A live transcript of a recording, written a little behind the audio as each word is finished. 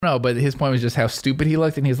No, but his point was just how stupid he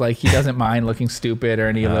looked, and he's like, he doesn't mind looking stupid or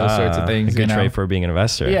any of those sorts of things. A good trait for being an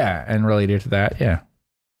investor. Yeah, and related to that, yeah.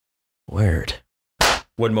 Weird.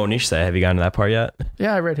 What did Monish say? Have you gotten to that part yet?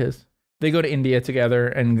 Yeah, I read his. They go to India together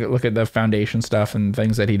and look at the foundation stuff and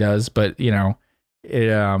things that he does, but it's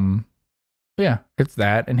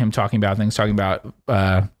that and him talking about things, talking about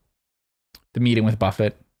the meeting with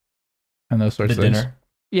Buffett and those sorts of things. Dinner.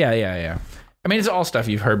 Yeah. I mean, it's all stuff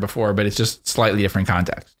you've heard before, but it's just slightly different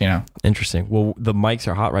context, Interesting. Well, the mics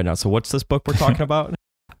are hot right now. So what's this book we're talking about?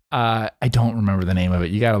 I don't remember the name of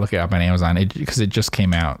it. You got to look it up on Amazon because it just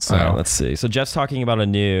came out. So let's see. So Jeff's talking about a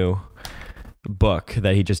new book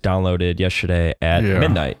that he just downloaded yesterday at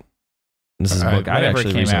midnight. This is a book I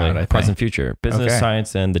actually recently out, Present Future, Business,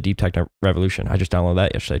 Science, and the Deep Tech Revolution. I just downloaded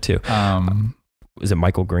that yesterday too. Is it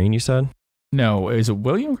Michael Green you said? No, is it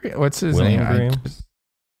William Green? What's his name? Green?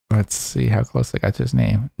 Let's see how close I got to his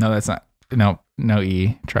name. No, that's not. No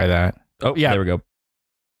E. Try that. Oh, yeah. There we go.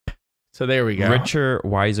 So there we go. Richer,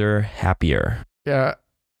 Wiser, Happier. Yeah.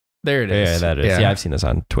 There it is. Yeah, that is. Yeah, I've seen this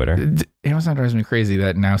on Twitter. Amazon drives me crazy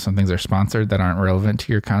that now some things are sponsored that aren't relevant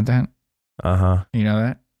to your content. Uh-huh. You know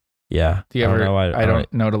that? Yeah. Do you ever? I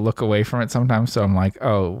don't know to look away from it sometimes. So I'm like,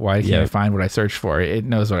 oh, why can't I find what I searched for? It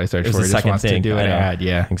knows what I searched for. It just wants to do an ad.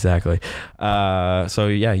 Yeah. Exactly. So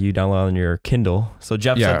yeah, you download on your Kindle. So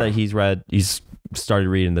Jeff said that he's started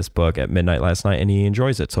reading this book at midnight last night and he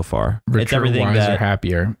enjoys it so far. Richer, it's everything wiser,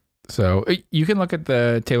 happier. So you can look at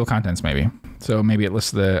the table of contents maybe. So maybe it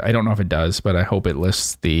lists I don't know if it does, but I hope it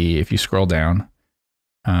lists if you scroll down,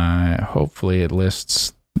 hopefully it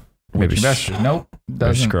lists maybe investors. Nope.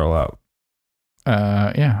 Doesn't scroll up.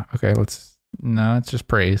 Yeah. Okay. It's just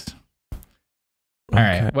praised. All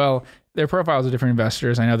right. Well, their profiles of different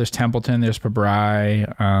investors. I know there's Templeton, there's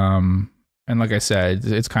Pabrai. And like I said,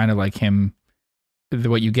 it's kind of like him.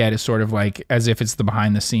 What you get is sort of like as if it's the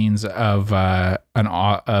behind the scenes of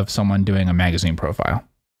someone doing a magazine profile.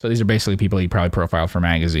 So these are basically people he probably profiled for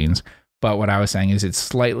magazines. But what I was saying is it's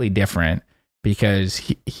slightly different because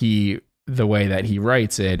the way that he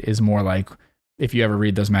writes it is more like if you ever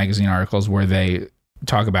read those magazine articles where they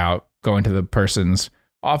talk about going to the person's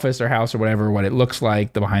office or house or whatever, what it looks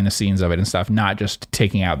like, the behind the scenes of it and stuff, not just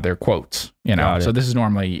taking out their quotes, So this is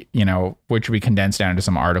normally, which would be condensed down to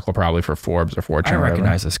some article probably for Forbes or Fortune. I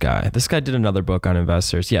recognize this guy. This guy did another book on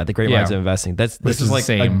investors. Yeah, The Great Minds of Investing. This is like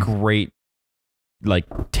a great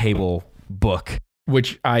table book.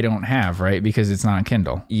 Which I don't have, right? Because it's not on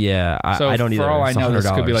Kindle. Yeah, I don't either. For all I know, this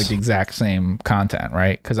could be like the exact same content,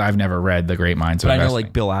 right? Because I've never read The Great Minds of Investing. But I know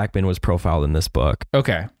like Bill Ackman was profiled in this book.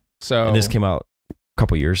 Okay. And this came out a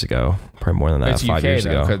couple years ago, probably more than that, it's 5 UK, years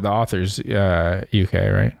ago. Because the author's UK,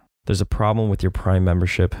 right? There's a problem with your Prime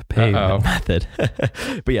membership payment method.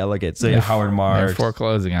 But yeah, look, it's Howard Marks. They're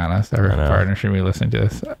foreclosing on us. Our partner should be listening to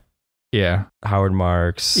this. Yeah. Howard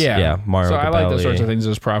Marks. Yeah. Mario So Gabelli. I like those sorts of things,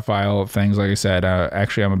 those profile things. Like I said,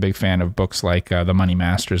 actually, I'm a big fan of books like The Money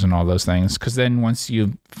Masters and all those things. Because then once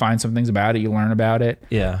you find some things about it, you learn about it.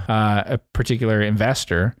 Yeah. A particular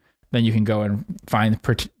investor, then you can go and find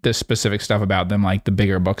the specific stuff about them, like the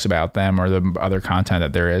bigger books about them or the other content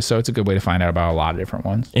that there is. So it's a good way to find out about a lot of different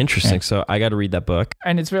ones. Interesting. Yeah. So I got to read that book.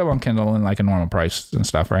 And it's available on Kindle in like a normal price and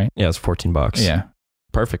stuff, right? Yeah, it's $14. Yeah.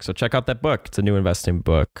 Perfect. So check out that book. It's a new investing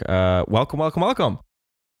book. Welcome.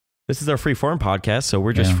 This is our free form podcast, so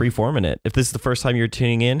we're just free forming it. If this is the first time you're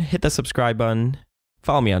tuning in, hit that subscribe button.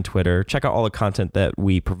 Follow me on Twitter. Check out all the content that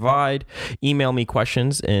we provide. Email me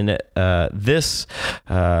questions in this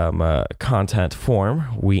content form.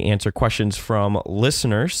 We answer questions from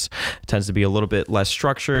listeners. It tends to be a little bit less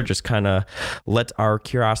structured, just kind of let our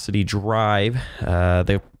curiosity drive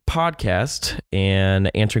the podcast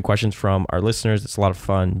and answering questions from our listeners. It's a lot of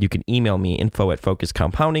fun. You can email me info@Focus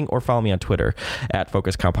Compounding or follow me on Twitter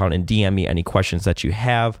 @Focus Compound and DM me any questions that you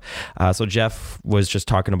have. So Jeff was just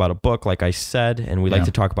talking about a book, like I said, and we like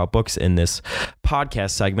to talk about books in this podcast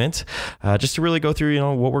segment, just to really go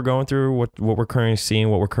through, what we're going through, what we're currently seeing,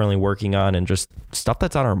 what we're currently working on, and just stuff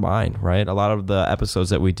that's on our mind, right? A lot of the episodes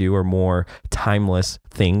that we do are more timeless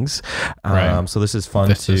things. So this is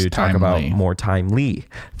fun to talk about more timely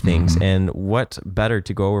things. And what better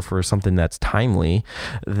to go over for something that's timely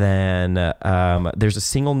than there's a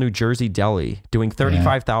single New Jersey deli doing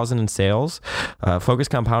 35,000 in sales. Focus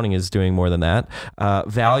Compounding is doing more than that.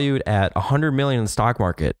 Valued at 100 million in the stock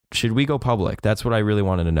market. Should we go public? That's what I really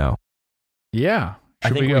wanted to know. Yeah. I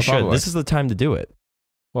think we should. Public? This is the time to do it.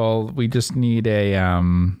 Well, we just need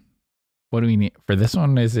a what do we need for this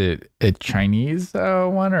one? Is it a Chinese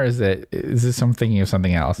one, or is this I'm thinking of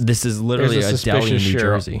something else? This is literally a deli in New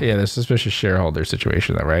Jersey. Yeah, there's a suspicious shareholder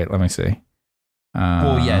situation, though, right? Let me see.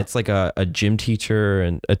 Well, yeah, it's like a gym teacher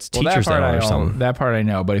and it's teachers hour or something. That part I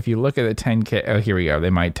know, but if you look at the 10K, oh, here we go. They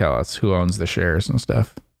might tell us who owns the shares and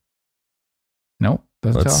stuff. Nope.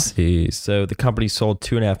 Let's see. So the company sold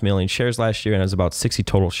 2.5 million shares last year and has about 60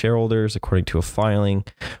 total shareholders, according to a filing.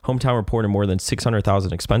 Hometown reported more than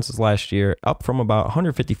 600,000 expenses last year, up from about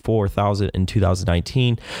 154,000 in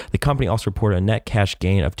 2019. The company also reported a net cash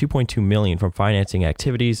gain of 2.2 million from financing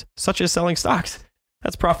activities, such as selling stocks.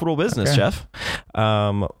 That's profitable business, Jeff.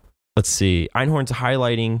 Let's see. Einhorn's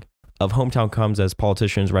highlighting of Hometown comes as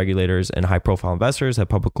politicians, regulators, and high-profile investors have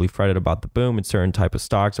publicly fretted about the boom in certain type of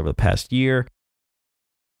stocks over the past year.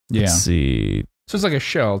 Let's see. So it's like a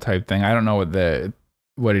shell type thing. I don't know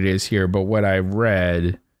what it is here, but what I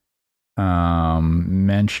read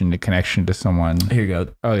mentioned a connection to someone. Here you go.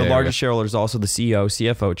 Oh, the largest shareholder is also the CEO,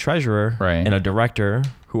 CFO, treasurer, and a director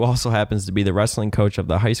who also happens to be the wrestling coach of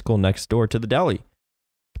the high school next door to the deli.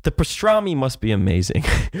 The pastrami must be amazing,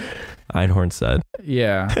 Einhorn said.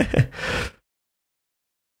 Yeah.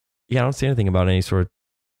 Yeah, I don't see anything about any sort of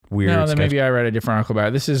weird. No, then maybe I read a different article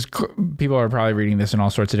about it. People are probably reading this in all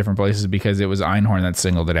sorts of different places because it was Einhorn that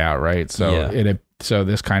singled it out, right? So so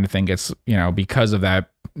this kind of thing gets, because of that,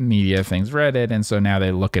 media things read it, and so now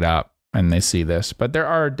they look it up and they see this. But there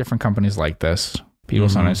are different companies like this. People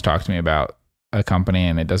sometimes talk to me about a company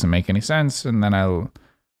and it doesn't make any sense, and then I'll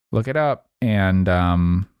look it up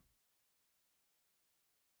and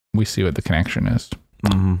we see what the connection is.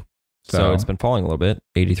 Mm-hmm. So it's been falling a little bit,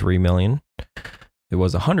 83 million. It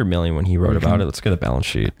was 100 million when he wrote about it. Let's get a balance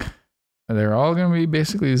sheet. They're all going to be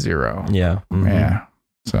basically zero. Yeah. Mm-hmm. Yeah.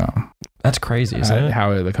 So that's crazy, isn't it?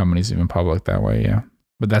 How the company's even public that way. Yeah.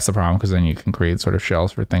 But that's the problem, because then you can create sort of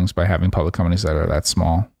shells for things by having public companies that are that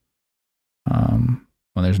small when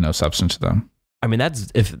there's no substance to them. I mean,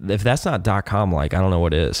 that's if that's not .com, like, I don't know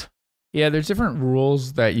what is. Yeah, there's different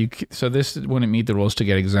rules that so this wouldn't meet the rules to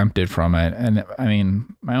get exempted from it. And I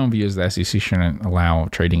mean, my own view is the SEC shouldn't allow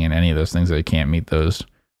trading in any of those things that can't meet those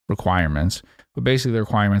requirements. But basically the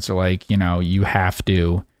requirements are like, you have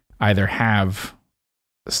to either have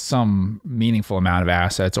some meaningful amount of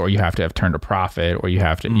assets, or you have to have turned a profit, or you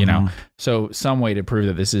have to, so some way to prove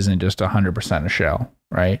that this isn't just 100% a shell,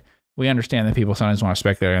 right? We understand that people sometimes want to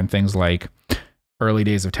speculate on things like early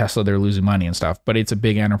days of Tesla, they're losing money and stuff, but it's a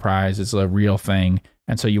big enterprise. It's a real thing.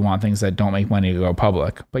 And so you want things that don't make money to go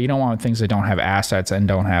public, but you don't want things that don't have assets and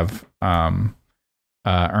don't have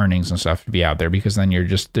earnings and stuff to be out there, because then they're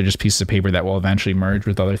just pieces of paper that will eventually merge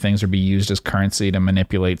with other things or be used as currency to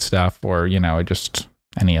manipulate stuff, or, just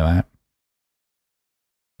any of that.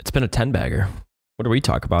 It's been a 10-bagger. What do we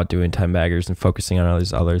talk about doing 10-baggers and focusing on all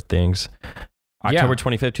these other things? October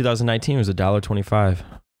 25th, 2019 was $1.25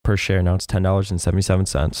 per share. Now it's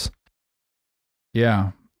 $10.77.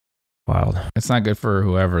 Yeah. Wild. It's not good for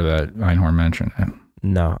whoever that Einhorn mentioned it.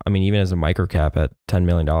 No, I mean, even as a microcap at $10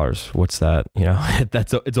 million, what's that?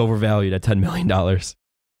 It's overvalued at $10 million.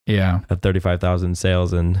 Yeah. At 35,000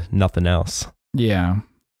 sales and nothing else. Yeah.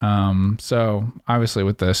 So obviously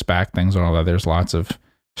with the SPAC things and all that, there's lots of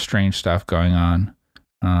strange stuff going on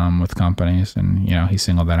with companies, and he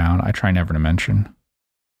singled that out. I try never to mention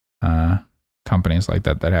companies like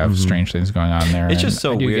that have strange things going on there. It's just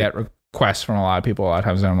so weird. Get requests from a lot of people a lot of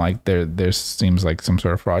times, and I'm like, there seems like some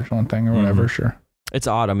sort of fraudulent thing or whatever. Sure. It's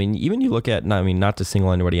odd. I mean, even you look at, not to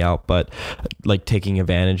single anybody out, but like taking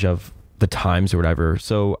advantage of the times or whatever.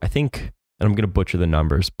 So I think, and I'm going to butcher the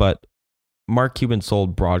numbers, but Mark Cuban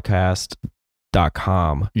sold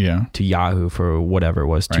broadcast.com to Yahoo for whatever it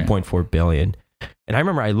was, $2.4 billion. And I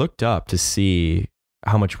remember I looked up to see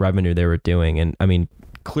how much revenue they were doing. And I mean,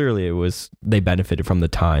 clearly they benefited from the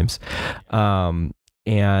times.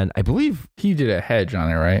 And I believe he did a hedge on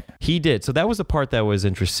it, right? He did. So that was the part that was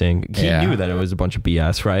interesting. He knew that it was a bunch of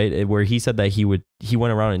BS, right? Where he said that he went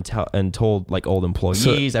around and told like old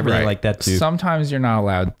employees, everything like that too. Sometimes you're not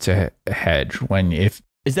allowed to hedge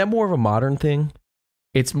is that more of a modern thing?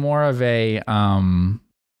 It's more of a, I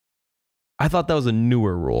thought that was a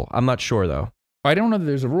newer rule. I'm not sure though. I don't know that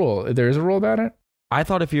there's a rule. There is a rule about it? I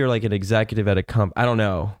thought if you're like an executive at a company, I don't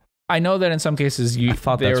know. I know that in some cases there were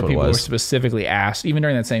people who were specifically asked, even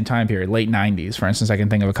during that same time period, late 90s, for instance, I can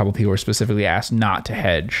think of a couple people who were specifically asked not to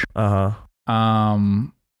hedge. The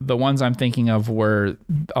ones I'm thinking of were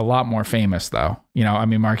a lot more famous though.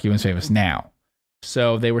 Mark Cuban's famous now.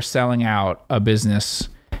 So they were selling out a business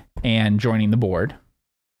and joining the board,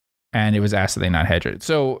 and it was asked that they not hedge it.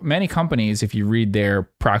 So many companies, if you read their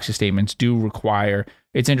proxy statements, do require,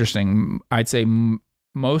 it's interesting, I'd say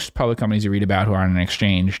most public companies you read about who are on an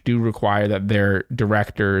exchange do require that their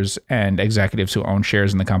directors and executives who own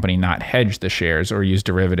shares in the company not hedge the shares or use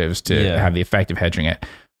derivatives to have the effect of hedging it.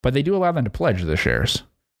 but they do allow them to pledge the shares.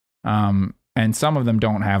 And some of them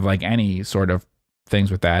don't have like any sort of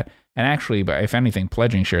things with that. And actually, but if anything,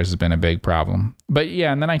 pledging shares has been a big problem. But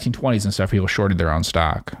yeah, in the 1920s and stuff, people shorted their own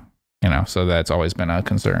stock, so that's always been a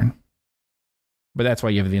concern. But that's why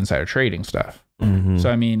you have the insider trading stuff. Mm-hmm. So,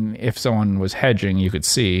 I mean, if someone was hedging, you could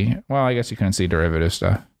see, well, I guess you couldn't see derivative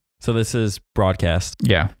stuff. So this is broadcast.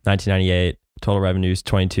 Yeah. 1998, total revenues,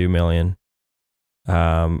 $22 million.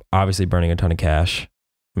 Obviously burning a ton of cash.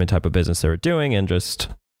 I mean, type of business they were doing, and just,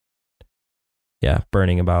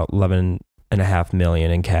 burning about $11.5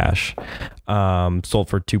 million in cash. Sold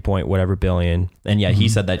for 2 point whatever billion. And he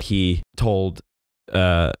said that he told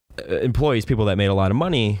employees, people that made a lot of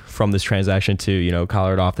money from this transaction, to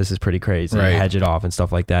collar it off. This is pretty crazy. Right. Hedge it off and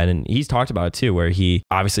stuff like that. And he's talked about it too, where he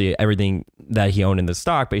obviously everything that he owned in the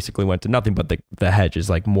stock basically went to nothing, but the hedge is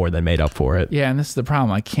like more than made up for it. Yeah, and this is the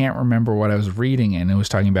problem. I can't remember what I was reading, and it was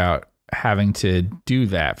talking about having to do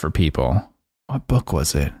that for people. What book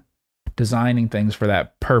was it? Designing things for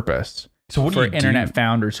that purpose. So what for do you internet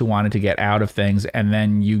founders who wanted to get out of things, and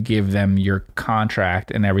then you give them your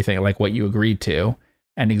contract and everything, like what you agreed to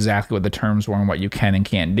and exactly what the terms were and what you can and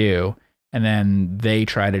can't do. And then they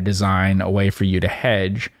try to design a way for you to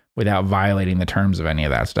hedge without violating the terms of any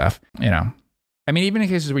of that stuff. I mean, even in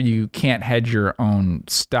cases where you can't hedge your own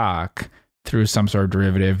stock through some sort of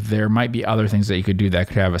derivative, there might be other things that you could do that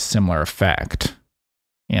could have a similar effect.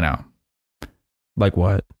 Like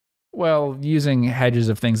what? Well, using hedges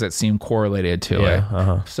of things that seem correlated to it.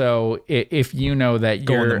 Uh-huh. So if you know that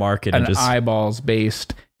Go in you're the market an and just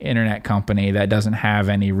eyeballs-based internet company that doesn't have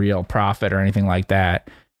any real profit or anything like that,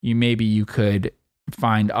 you could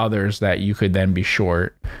find others that you could then be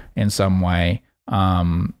short in some way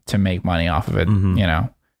to make money off of it,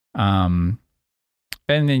 and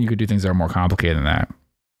then you could do things that are more complicated than that.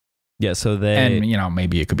 Yeah, so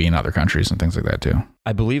maybe it could be in other countries and things like that too.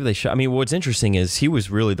 I believe they should. I mean, what's interesting is he was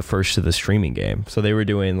really the first to the streaming game. So they were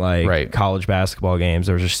doing like college basketball games,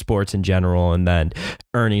 or just sports in general, and then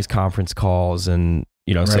earnings conference calls, and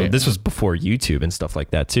so this was before YouTube and stuff like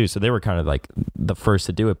that too. So they were kind of like the first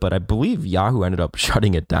to do it. But I believe Yahoo ended up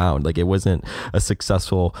shutting it down. Like, it wasn't a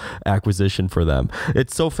successful acquisition for them.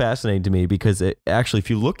 It's so fascinating to me because it actually, if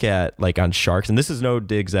you look at like on Sharks, and this is no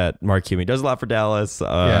digs at Mark Cuban, he does a lot for Dallas.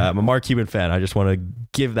 I'm a Mark Cuban fan. I just want to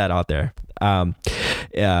give that out there. Like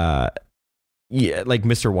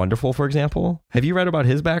Mr. Wonderful, for example. Have you read about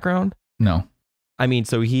his background? No. I mean,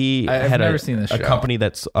 so I've never seen this show. A company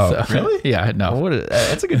that's really? Yeah, no.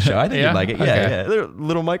 It's a good show. I think you'd like it. Okay. Yeah. They're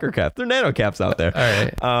little microcaps. They're nano caps out there.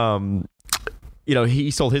 All right.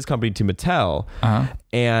 He sold his company to Mattel,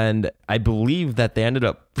 and I believe that they ended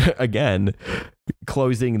up again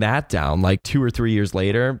closing that down like 2 or 3 years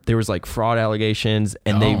later. There was like fraud allegations,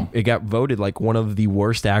 and it got voted like one of the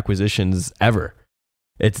worst acquisitions ever.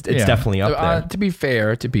 It's definitely up there. To be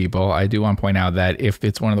fair to people, I do want to point out that if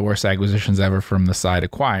it's one of the worst acquisitions ever from the side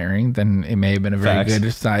acquiring, then it may have been a very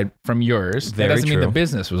good side from yours. That doesn't mean the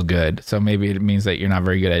business was good. So maybe it means that you're not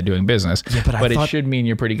very good at doing business. Yeah, but it should mean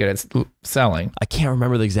you're pretty good at selling. I can't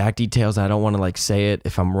remember the exact details. I don't want to like say it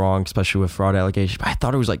if I'm wrong, especially with fraud allegations. But I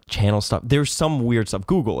thought it was like channel stuff. There's some weird stuff.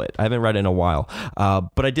 Google it. I haven't read it in a while.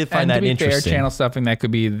 But I did find that interesting. Fair, channel stuffing, that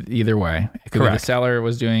could be either way. It could be the seller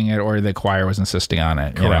was doing it or the acquirer was insisting on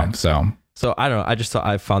it. Correct. So I don't know. I just thought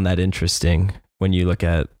I found that interesting when you look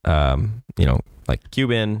at, like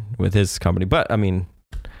Cuban with his company. But I mean,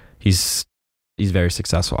 he's very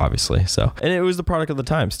successful, obviously. So, and it was the product of the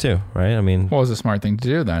times too, right? I mean, what was a smart thing to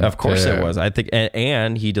do then? Of course it was. I think,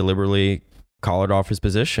 and he deliberately collared off his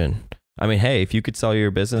position. I mean, hey, if you could sell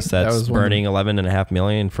your business that's burning $11.5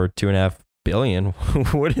 million for $2.5 billion,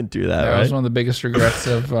 who wouldn't do that? That was one of the biggest regrets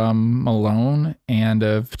of Malone and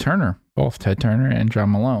of Turner. Both Ted Turner and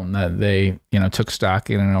John Malone, that they, took stock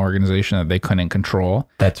in an organization that they couldn't control.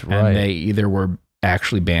 That's right. And they either were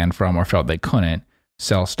actually banned from or felt they couldn't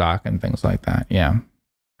sell stock and things like that. Yeah.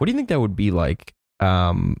 What do you think that would be like,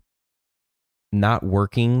 not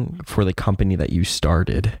working for the company that you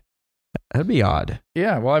started? That'd be odd.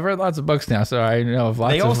 Yeah. Well, I've read lots of books now, so I know of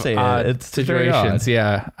lots of odd situations.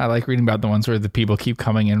 Yeah. I like reading about the ones where the people keep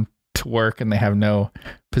coming in to work and they have no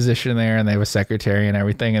position there and they have a secretary and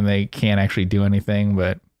everything and they can't actually do anything.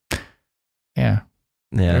 But yeah,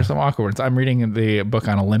 there's some awkward ones. I'm reading the book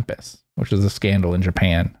on Olympus, which is a scandal in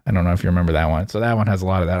Japan. I don't know if you remember that one. So that one has a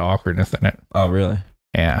lot of that awkwardness in it. Oh, really?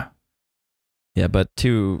 Yeah. Yeah, but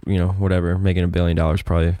making $1 billion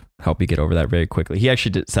probably help you get over that very quickly. He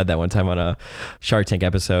actually said that one time on a Shark Tank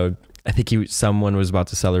episode. I think someone was about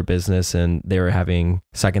to sell their business and they were having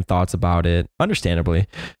second thoughts about it, understandably.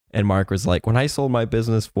 And Mark was like, when I sold my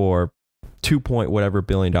business for $2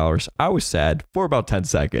 billion. I was sad for about 10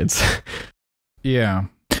 seconds. Yeah.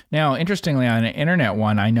 Now, interestingly, on an internet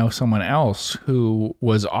one, I know someone else who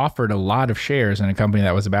was offered a lot of shares in a company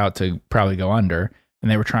that was about to probably go under, and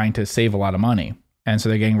they were trying to save a lot of money. And so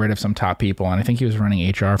they're getting rid of some top people. And I think he was running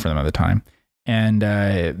HR for them at the time. And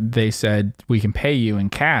they said, we can pay you in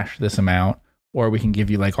cash this amount, or we can give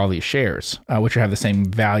you like all these shares, which have the same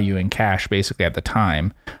value in cash basically at the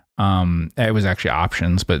time. It was actually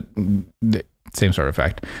options, but same sort of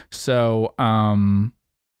effect. So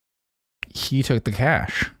he took the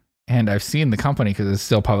cash, and I've seen the company because it's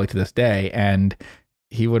still public to this day, and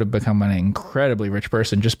he would have become an incredibly rich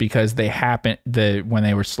person just because they when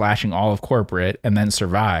they were slashing all of corporate and then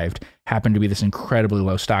survived, happened to be this incredibly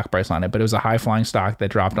low stock price on it. But it was a high flying stock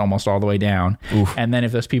that dropped almost all the way down. Oof. And then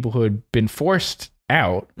if those people who had been forced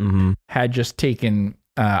out had just taken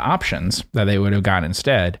options that they would have gotten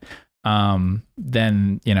instead,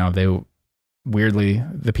 then, they weirdly,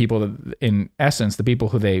 the people that, in essence, the people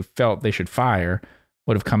who they felt they should fire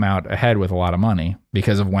would have come out ahead with a lot of money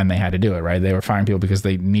because of when they had to do it, right? They were firing people because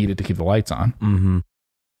they needed to keep the lights on. Mm-hmm.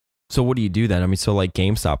 So what do you do then? I mean, so like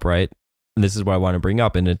GameStop, right? And this is what I want to bring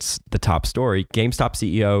up, and it's the top story. GameStop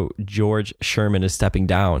CEO George Sherman is stepping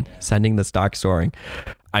down, sending the stock soaring.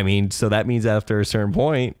 I mean, so that means after a certain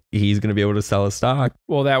point, he's going to be able to sell his stock.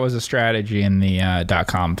 Well, that was a strategy in the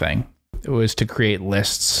 .com thing. It was to create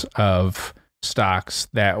lists of stocks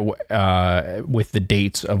that with the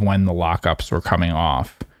dates of when the lockups were coming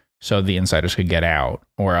off, so the insiders could get out,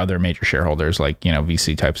 or other major shareholders like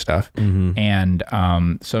VC type stuff. And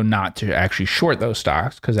so not to actually short those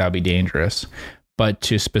stocks because that would be dangerous, but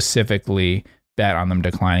to specifically bet on them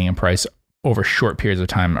declining in price over short periods of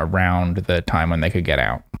time around the time when they could get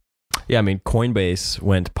out. Yeah, I mean, Coinbase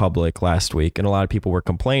went public last week, and a lot of people were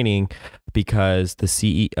complaining because the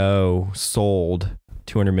CEO sold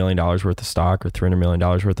 $200 million worth of stock or $300 million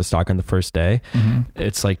worth of stock on the first day.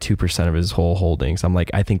 It's like 2% of his whole holdings. I'm like,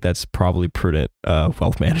 I think that's probably prudent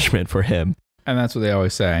wealth management for him. And that's what they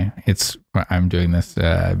always say. I'm doing this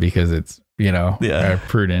because it's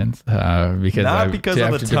prudent because I have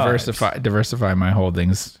to diversify my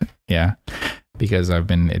holdings. Yeah, because I've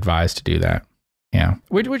been advised to do that. Yeah,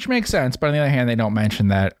 which makes sense. But on the other hand, they don't mention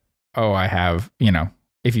that. Oh, I have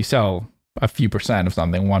if you sell a few percent of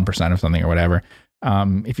something, 1% of something, or whatever.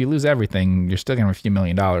 If you lose everything, you're still gonna have a few $1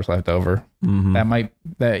 million left over.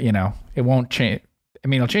 It won't change. I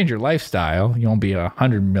mean, it'll change your lifestyle. You won't be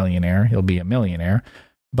 100 millionaire. You'll be a millionaire.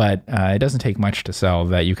 But it doesn't take much to sell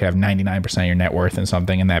that you could have 99% of your net worth in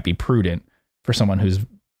something, and that be prudent for someone who's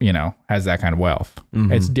has that kind of wealth.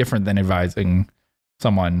 It's different than advising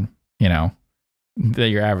someone that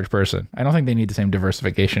your average person. I don't think they need the same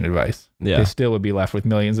diversification advice. Yeah. They still would be left with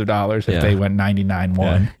millions of dollars if they went 99-1.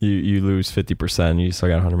 Yeah. You lose 50%, you still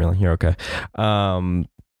got 100 million. You're okay. I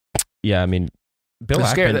mean, Bill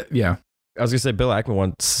Ackman. I was gonna say Bill Ackman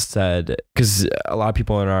once said, because a lot of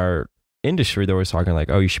people in our industry, they're always talking like,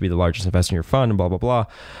 oh, you should be the largest investor in your fund and blah blah blah,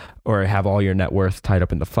 or have all your net worth tied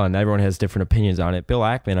up in the fund. Everyone has different opinions on it. Bill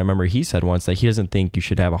Ackman, I remember he said once that he doesn't think you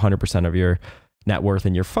should have 100% of your net worth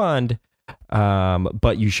in your fund.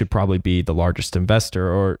 But you should probably be the largest investor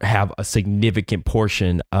or have a significant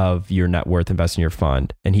portion of your net worth invested in your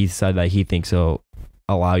fund. And he said that he thinks it'll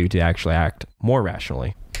allow you to actually act more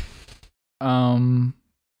rationally.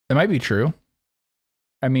 It might be true.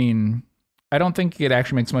 I mean, I don't think it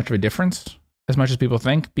actually makes much of a difference as much as people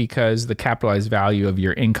think, because the capitalized value of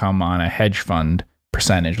your income on a hedge fund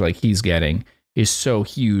percentage like he's getting is so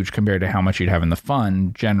huge compared to how much you'd have in the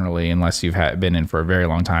fund generally, unless you've been in for a very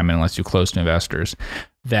long time and unless you're close to investors,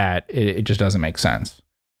 that it just doesn't make sense.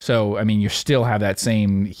 So, I mean, you still have that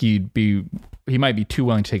same, he might be too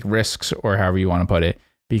willing to take risks, or however you want to put it,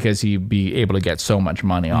 because he'd be able to get so much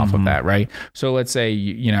money off of that, right? So let's say,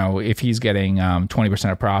 if he's getting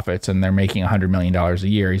 20% of profits and they're making $100 million a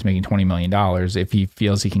year, he's making $20 million. If he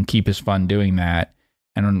feels he can keep his fund doing that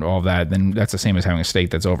and all that, then that's the same as having a stake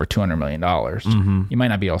that's over $200 million. You might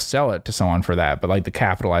not be able to sell it to someone for that, but like the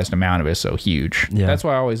capitalized amount of it is so huge. Yeah. That's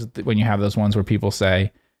why I always, when you have those ones where people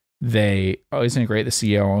say isn't it great the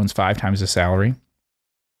CEO owns 5 times his salary?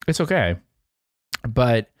 It's okay.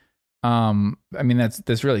 But I mean,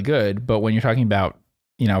 that's really good. But when you're talking about,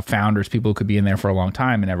 founders, people who could be in there for a long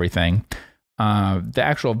time and everything, the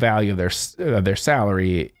actual value of their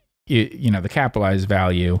salary, the capitalized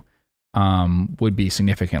value, would be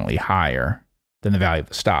significantly higher than the value of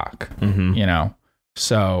the stock,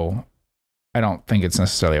 So I don't think it's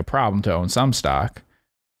necessarily a problem to own some stock,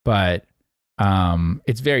 but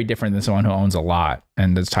it's very different than someone who owns a lot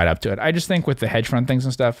and that's tied up to it. I just think with the hedge fund things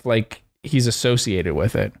and stuff, like he's associated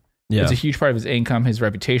with it. It's a huge part of his income, his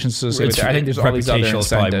reputation associated with it. I think there's all these other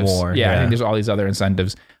incentives. I think there's all these other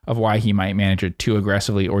incentives of why he might manage it too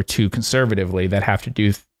aggressively or too conservatively that have to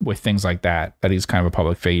do with things like that he's kind of a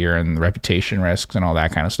public figure and reputation risks and all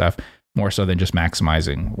that kind of stuff, more so than just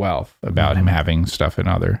maximizing wealth about him having stuff in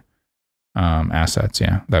other assets.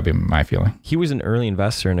 Yeah, that'd be my feeling. He was an early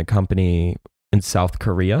investor in a company in South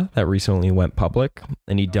Korea that recently went public,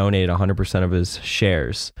 and he donated 100% of his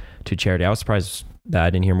shares to charity. I was surprised that I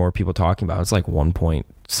didn't hear more people talking about it. It's like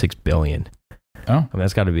 1.6 billion. Oh, I mean,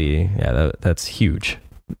 that's got to be, that's huge.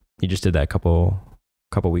 He just did that a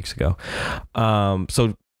couple weeks ago.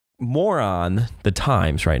 So more on the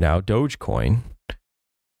times right now. Dogecoin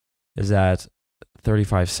is at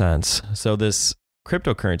 35 cents. So this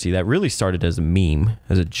cryptocurrency that really started as a meme,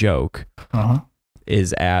 as a joke,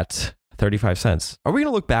 is at 35 cents. Are we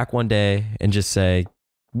going to look back one day and just say,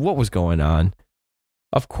 what was going on?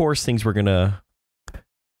 Of course, things were going to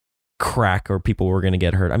crack or people were going to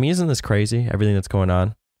get hurt. I mean, isn't this crazy? Everything that's going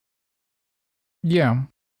on. Yeah.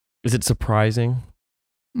 Is it surprising?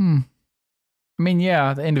 I mean,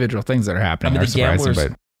 yeah, the individual things that are happening are surprising,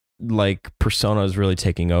 but like persona is really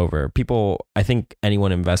taking over. People, I think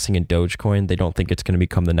anyone investing in Dogecoin, they don't think it's going to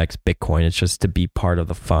become the next Bitcoin. It's just to be part of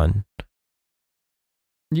the fun.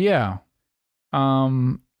 Yeah.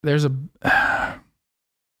 There's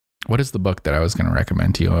what is the book that I was going to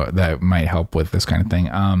recommend to you that might help with this kind of thing?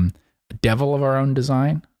 Devil of Our Own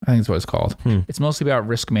Design, I think is what it's called. It's mostly about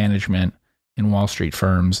risk management in Wall Street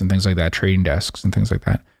firms and things like that, trading desks and things like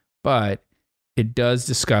that. But it does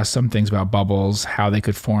discuss some things about bubbles, how they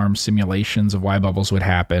could form simulations of why bubbles would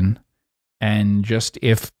happen. And just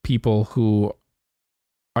if people who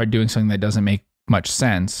are doing something that doesn't make much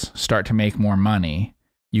sense start to make more money,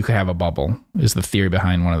 you could have a bubble, is the theory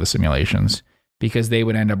behind one of the simulations. Because they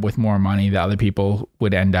would end up with more money, the other people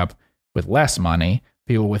would end up with less money.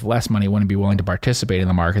 People with less money wouldn't be willing to participate in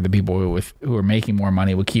the market. The people who are making more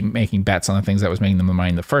money would keep making bets on the things that was making them the money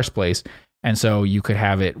in the first place. And so you could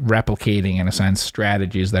have it replicating, in a sense,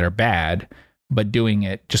 strategies that are bad, but doing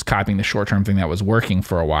it, just copying the short-term thing that was working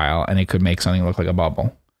for a while, and it could make something look like a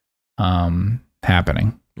bubble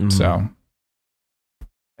happening. So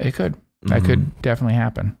it could. That could definitely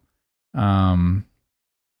happen.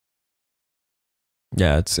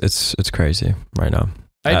 Yeah, it's crazy right now.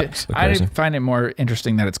 I find it more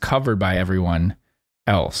interesting that it's covered by everyone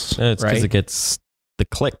else. Yeah, it's because it gets the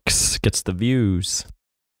clicks, gets the views.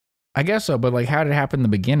 I guess so, but like, how did it happen in the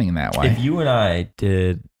beginning that way? If you and I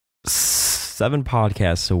did 7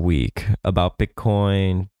 podcasts a week about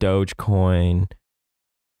Bitcoin, Dogecoin,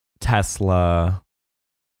 Tesla,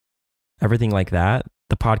 everything like that,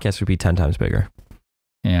 the podcast would be 10 times bigger.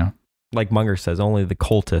 Yeah. Like Munger says, only the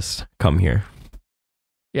cultists come here.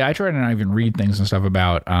 Yeah, I try to not even read things and stuff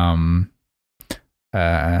about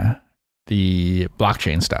the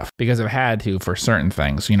blockchain stuff because I've had to for certain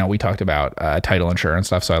things. You know, we talked about title insurance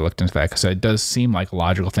stuff, so I looked into that because it does seem like a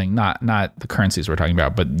logical thing. Not the currencies we're talking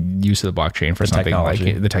about, but use of the blockchain for something like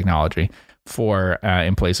the technology for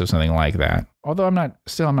in place of something like that. Although I'm not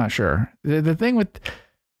sure. The thing with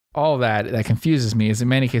all of that confuses me is in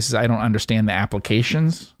many cases I don't understand the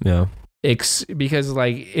applications. Yeah, because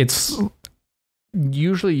like it's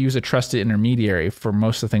usually use a trusted intermediary for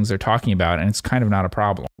most of the things they're talking about, and it's kind of not a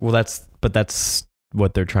problem. Well, that's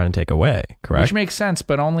what they're trying to take away, correct? Which makes sense,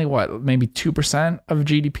 but only maybe 2% of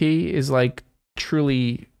GDP is like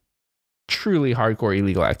truly hardcore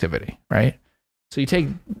illegal activity, right? So you take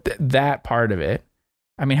that part of it.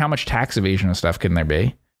 I mean, how much tax evasion and stuff can there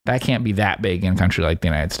be? That can't be that big in a country like the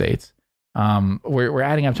United States. We're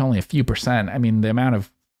adding up to only a few percent. I mean, the amount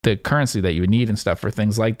of the currency that you would need and stuff for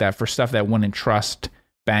things like that, for stuff that wouldn't trust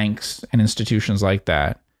banks and institutions like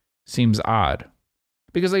that, seems odd.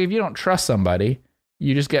 Because like if you don't trust somebody,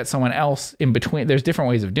 you just get someone else in between. There's different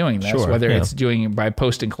ways of doing this, whether it's doing it by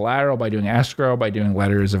posting collateral, by doing escrow, by doing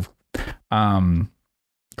letters of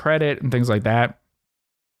credit and things like that.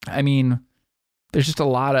 I mean, there's just a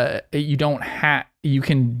lot of, you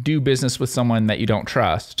can do business with someone that you don't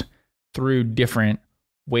trust through different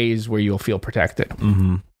ways where you'll feel protected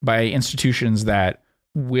by institutions that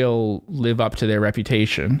will live up to their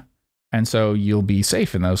reputation. And so you'll be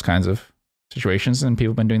safe in those kinds of situations. And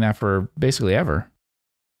people have been doing that for basically ever.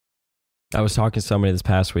 I was talking to somebody this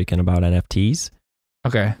past weekend about NFTs.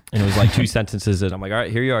 Okay. And it was like 2 sentences. And I'm like, all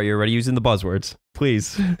right, here you are. You're already using the buzzwords.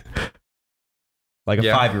 Please. Like a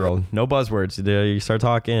 5-year-old. No buzzwords. You start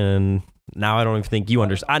talking and now I don't even think you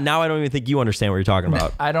understand. Now I don't even think you understand what you're talking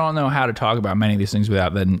about. I don't know how to talk about many of these things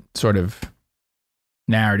without the sort of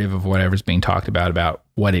narrative of whatever's being talked about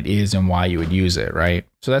what it is and why you would use it, right?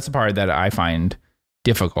 So that's the part that I find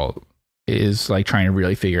difficult is like trying to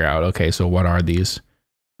really figure out, okay, so what are these?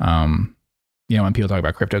 When people talk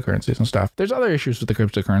about cryptocurrencies and stuff, there's other issues with the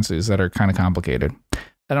cryptocurrencies that are kind of complicated.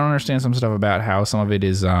 I don't understand some stuff about how some of it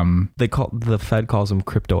is. The Fed calls them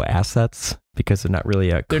crypto assets because they're not really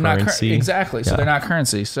a currency. Exactly. So they're not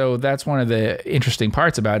currency. So that's one of the interesting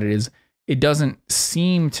parts about it is it doesn't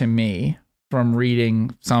seem to me from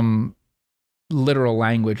reading some literal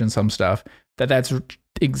language and some stuff that's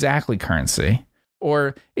exactly currency.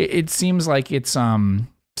 Or it seems like it's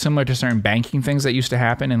similar to certain banking things that used to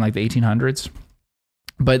happen in like the 1800s.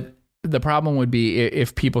 But the problem would be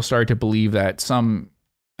if people start to believe that some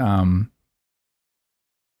some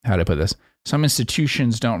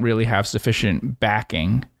institutions don't really have sufficient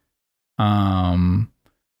backing in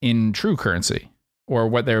true currency, or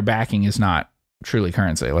what they're backing is not truly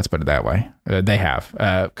currency. Let's put it that way. They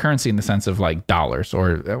have currency in the sense of like dollars,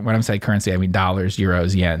 or when I'm saying currency, I mean dollars,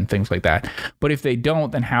 euros, yen, things like that. But if they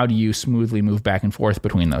don't, then how do you smoothly move back and forth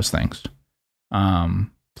between those things? So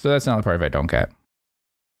that's another part of it I don't get.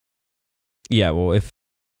 Yeah, well, if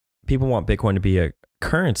people want Bitcoin to be a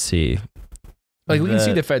currency, like we can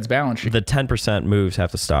see the Fed's balance sheet. The 10% moves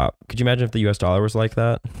have to stop. Could you imagine if the US dollar was like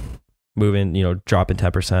that? Moving, dropping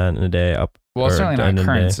 10% in a day up. Well, it's certainly not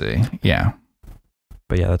currency. Yeah.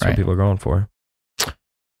 But yeah, that's what people are going for.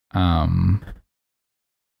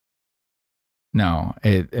 No,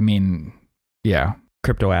 yeah.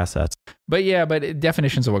 Crypto assets. But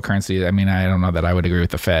definitions of what currency is, I don't know that I would agree with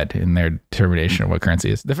the Fed in their determination of what currency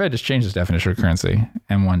is. The Fed just changed its definition of currency,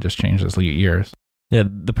 and one just changed its years. Yeah,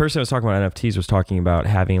 the person who was talking about NFTs was talking about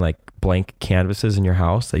having like blank canvases in your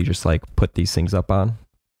house that you just like put these things up on,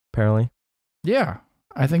 apparently. Yeah.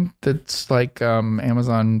 I think that's like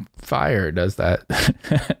Amazon Fire does that.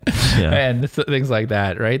 And things like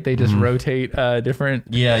that, right? They just rotate different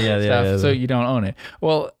stuff so you don't own it.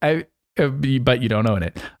 Well, but you don't own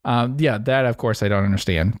it. That of course I don't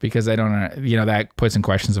understand, because I don't, that puts in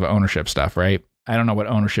questions of ownership stuff, right? I don't know what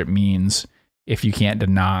ownership means if you can't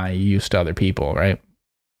deny use to other people, right?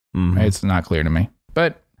 Mm-hmm. It's not clear to me.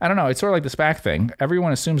 But I don't know. It's sort of like the SPAC thing.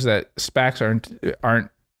 Everyone assumes that SPACs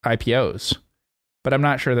aren't IPOs, but I'm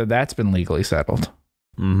not sure that that's been legally settled.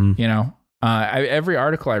 Mm-hmm. Every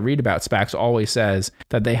article I read about SPACs always says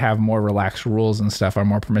that they have more relaxed rules and stuff, are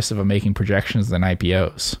more permissive of making projections than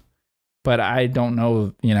IPOs. But I don't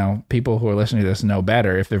know, people who are listening to this know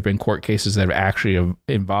better if there have been court cases that have actually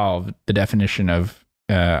involved the definition of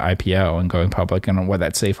IPO and going public and what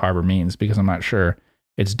that safe harbor means, because I'm not sure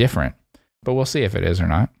it's different. But we'll see if it is or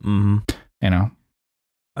not. Mm-hmm.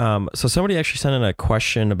 So somebody actually sent in a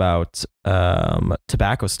question about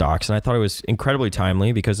tobacco stocks, and I thought it was incredibly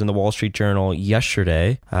timely because in the Wall Street Journal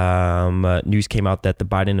yesterday, news came out that the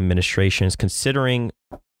Biden administration is considering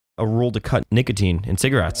a rule to cut nicotine in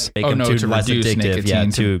cigarettes. To reduce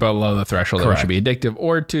nicotine to below the threshold that should be addictive,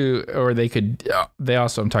 or they could. They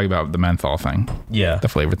also, I'm talking about the menthol thing. Yeah, the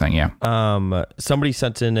flavor thing. Yeah. Somebody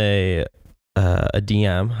sent in a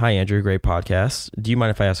DM. Hi, Andrew. Great podcast. Do you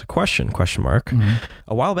mind if I ask a question? ? Mm-hmm.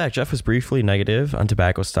 A while back, Jeff was briefly negative on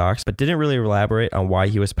tobacco stocks, but didn't really elaborate on why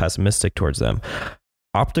he was pessimistic towards them.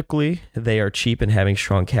 Optically, they are cheap and having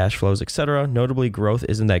strong cash flows, etc. Notably, growth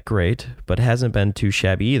isn't that great, but hasn't been too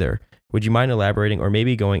shabby either. Would you mind elaborating or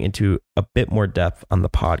maybe going into a bit more depth on the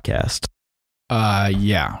podcast?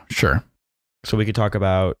 Yeah, sure. So we could talk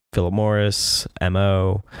about Philip Morris,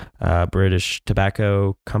 MO, British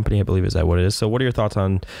Tobacco Company, I believe is that what it is. So what are your thoughts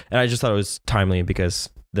on, and I just thought it was timely because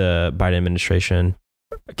the Biden administration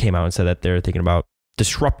came out and said that they're thinking about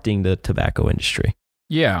disrupting the tobacco industry.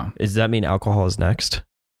 Yeah. Does that mean alcohol is next?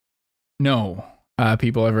 No.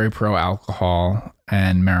 People are very pro alcohol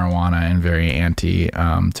and marijuana and very anti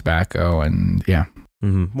tobacco, and yeah.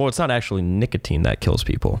 Mm-hmm. Well, it's not actually nicotine that kills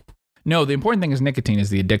people. No, the important thing is nicotine is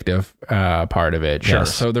the addictive part of it. Sure.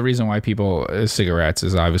 Yes. So the reason why people cigarettes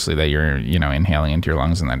is obviously that you're inhaling into your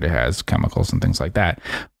lungs and that it has chemicals and things like that.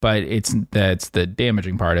 But that's the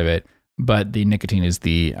damaging part of it. But the nicotine is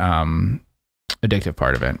the addictive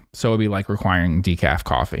part of it. So it'd be like requiring decaf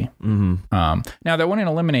coffee. Mm-hmm. Now that wouldn't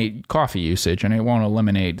eliminate coffee usage, and it won't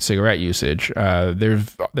eliminate cigarette usage.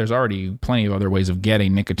 There's already plenty of other ways of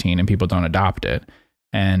getting nicotine, and people don't adopt it.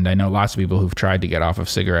 And I know lots of people who've tried to get off of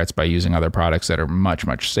cigarettes by using other products that are much,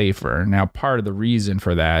 much safer. Now, part of the reason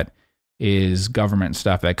for that is government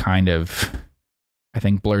stuff that kind of, I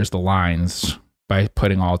think, blurs the lines by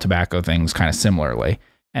putting all tobacco things kind of similarly.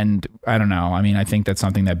 And I don't know. I mean, I think that's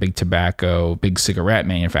something that big cigarette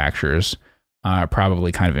manufacturers are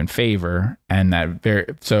probably kind of in favor, and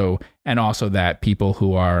and also that people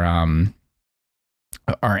who are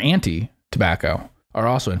anti-tobacco are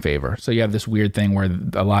also in favor. So you have this weird thing where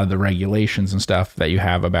a lot of the regulations and stuff that you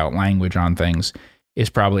have about language on things is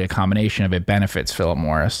probably a combination of it benefits Philip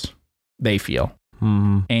Morris, they feel.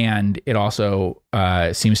 And it also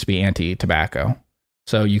seems to be anti-tobacco.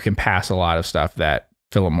 So you can pass a lot of stuff that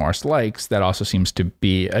Philip Morris likes that also seems to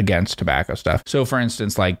be against tobacco stuff. So for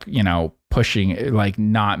instance, like, pushing, like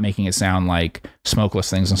not making it sound like smokeless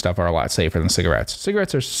things and stuff are a lot safer than cigarettes.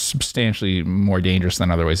 Cigarettes are substantially more dangerous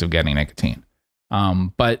than other ways of getting nicotine.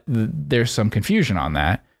 But there's some confusion on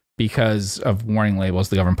that because of warning labels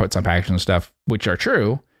the government puts on packaging and stuff, which are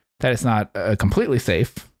true, that it's not completely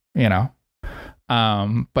safe,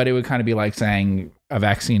 but it would kind of be like saying a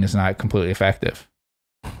vaccine is not completely effective.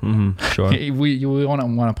 Sure. We want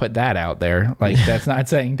to put that out there. Like, that's not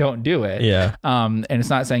saying don't do it. Yeah. And it's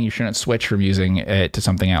not saying you shouldn't switch from using it to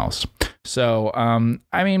something else. So,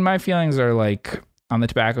 I mean, my feelings are like on the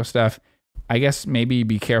tobacco stuff, I guess maybe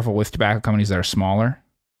be careful with tobacco companies that are smaller,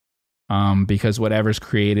 because whatever's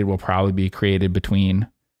created will probably be created between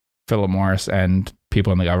Philip Morris and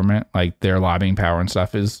people in the government. Like, their lobbying power and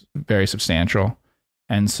stuff is very substantial.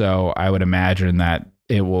 And so I would imagine that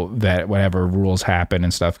that whatever rules happen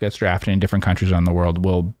and stuff gets drafted in different countries around the world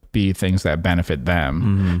will be things that benefit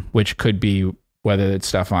them, which could be whether it's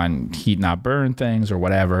stuff on heat not burn things or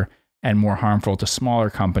whatever, and more harmful to smaller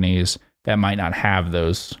companies that might not have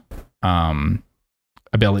those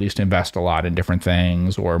abilities to invest a lot in different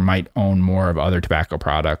things or might own more of other tobacco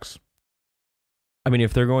products. I mean,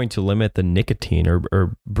 if they're going to limit the nicotine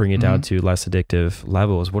or bring it down to less addictive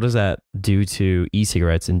levels, what does that do to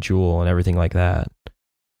e-cigarettes and Juul and everything like that?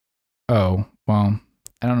 Oh, well,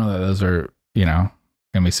 I don't know that those are, going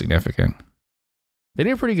to be significant. They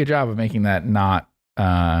did a pretty good job of making that not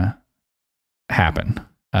happen,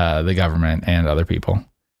 the government and other people.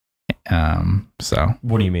 So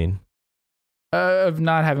what do you mean? Of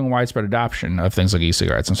not having widespread adoption of things like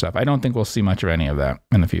e-cigarettes and stuff. I don't think we'll see much of any of that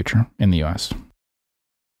in the future in the U.S.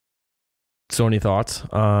 So any thoughts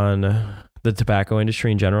on the tobacco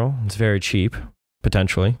industry in general? It's very cheap,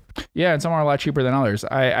 potentially. Yeah, and some are a lot cheaper than others.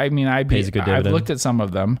 I've looked at some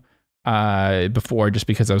of them before just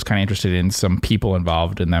because I was kind of interested in some people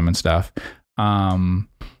involved in them and stuff.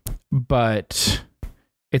 But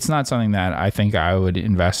it's not something that I think I would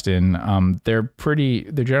invest in. They're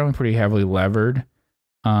generally pretty heavily levered.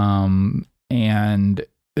 And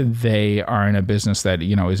they are in a business that,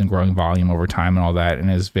 isn't growing volume over time and all that, and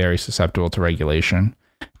is very susceptible to regulation.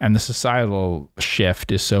 And the societal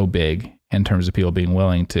shift is so big in terms of people being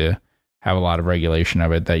willing to have a lot of regulation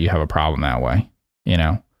of it that you have a problem that way.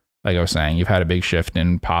 Like I was saying, you've had a big shift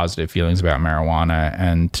in positive feelings about marijuana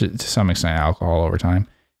and to some extent alcohol over time,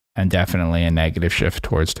 and definitely a negative shift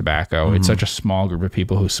towards tobacco. It's such a small group of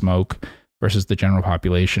people who smoke versus the general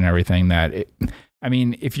population, everything that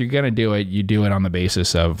if you're going to do it, you do it on the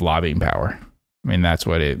basis of lobbying power. I mean, that's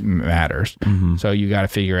what it matters. So you got to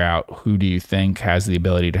figure out who do you think has the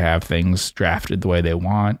ability to have things drafted the way they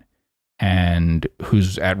want and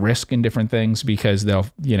who's at risk in different things, because they'll,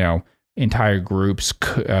 entire groups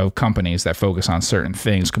of companies that focus on certain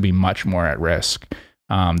things could be much more at risk,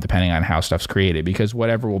 depending on how stuff's created, because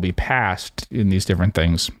whatever will be passed in these different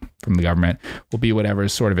things from the government will be whatever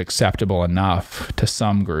is sort of acceptable enough to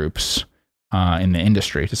some groups in the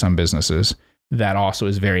industry, to some businesses, that also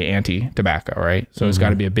is very anti-tobacco, right? So it's got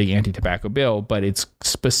to be a big anti-tobacco bill, but it's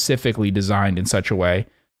specifically designed in such a way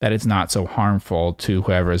that it's not so harmful to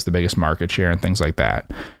whoever has the biggest market share and things like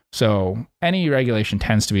that. So any regulation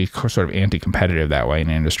tends to be sort of anti-competitive that way in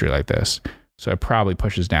an industry like this. So it probably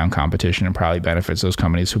pushes down competition and probably benefits those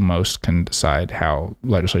companies who most can decide how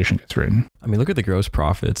legislation gets written. I mean, look at the gross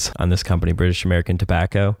profits on this company, British American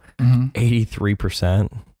Tobacco,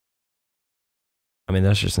 83%. I mean,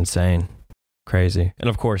 that's just insane. Crazy. And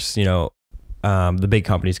of course, the big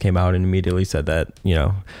companies came out and immediately said that,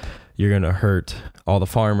 you're going to hurt all the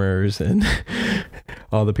farmers and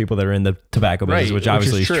all the people that are in the tobacco business, which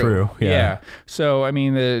obviously is true. Yeah. So, I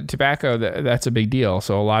mean, the tobacco, that's a big deal.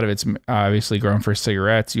 So a lot of it's obviously grown for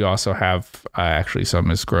cigarettes. You also have actually some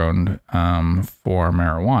is grown for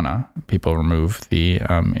marijuana. People remove the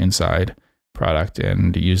inside product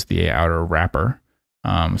and use the outer wrapper.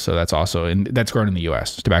 So that's also that's grown in the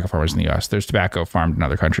U.S. Tobacco farmers in the U.S. There's tobacco farmed in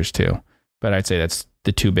other countries too, but I'd say that's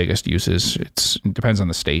the two biggest uses. It depends on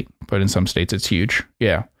the state, but in some states it's huge.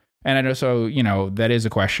 Yeah, and I know. So that is a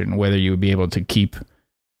question whether you would be able to keep,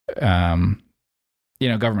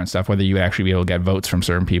 government stuff. Whether you would actually be able to get votes from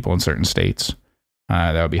certain people in certain states.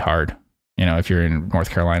 That would be hard. If you're in North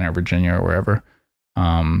Carolina or Virginia or wherever.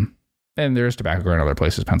 And there's tobacco grown in other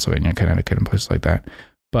places, Pennsylvania, Connecticut, and places like that.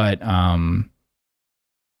 But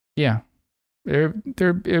yeah, it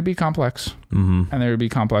would be complex, mm-hmm. and there would be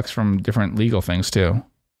complex from different legal things too.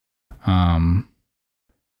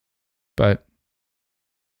 But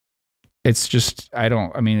it's just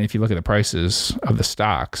if you look at the prices of the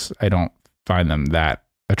stocks, I don't find them that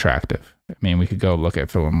attractive. I mean, we could go look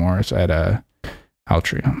at Philip Morris at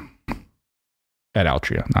Altria. At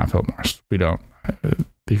Altria, not Philip Morris. We don't,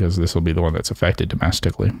 because this will be the one that's affected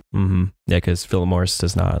domestically. Mm-hmm. Yeah, because Philip Morris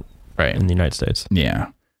does not, right, in the United States.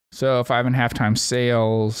 Yeah. So 5.5 times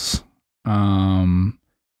sales, and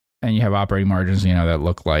you have operating margins, that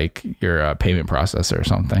look like your payment processor or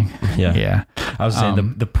something. Yeah. Yeah. I was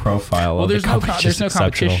saying the profile. Well, there's no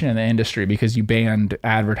competition in the industry because you banned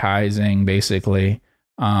advertising basically.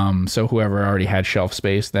 So whoever already had shelf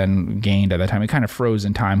space then gained at that time. It kind of froze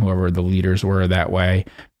in time, whoever the leaders were that way.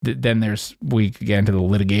 Then we could get into the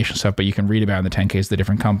litigation stuff, but you can read about in the 10Ks the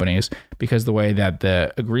different companies, because the way that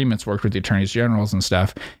the agreements worked with the attorneys generals and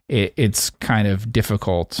stuff, it's kind of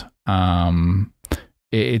difficult.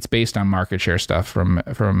 It's based on market share stuff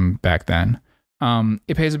from back then.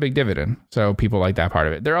 It pays a big dividend, so people like that part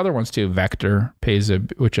of it. There are other ones too. Vector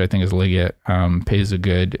which I think is Liggett, pays a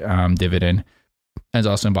good dividend, and is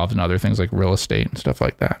also involved in other things like real estate and stuff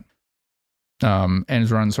like that. And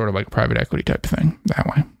is run sort of like a private equity type thing that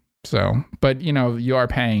way. So, but you are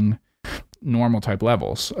paying normal type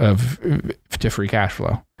levels to free cash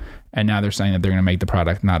flow, and now they're saying that they're going to make the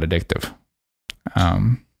product not addictive.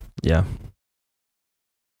 Yeah.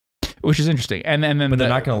 Which is interesting, and then but they're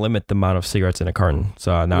not going to limit the amount of cigarettes in a carton.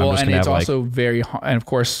 So now I'm just going to have also very, and of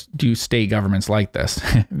course, do state governments like this?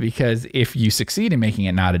 Because if you succeed in making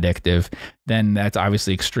it not addictive, then that's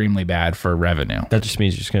obviously extremely bad for revenue. That just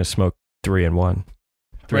means you're just going to smoke three at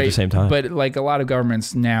the same time. But like a lot of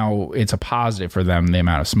governments now, it's a positive for them, the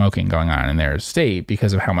amount of smoking going on in their state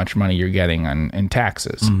because of how much money you're getting in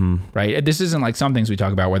taxes, right? This isn't like some things we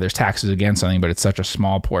talk about where there's taxes against something, but it's such a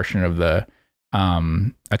small portion of the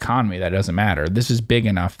economy that doesn't matter. This is big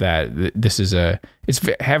enough that it's a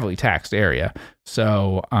heavily taxed area.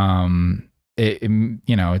 So,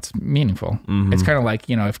 it's meaningful. Mm-hmm. It's kind of like,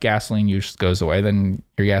 if gasoline use goes away, then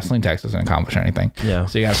your gasoline tax doesn't accomplish anything. Yeah.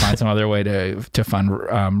 So you got to find some other way to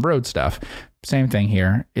fund road stuff. Same thing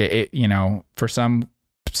here. For some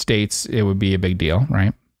states, it would be a big deal,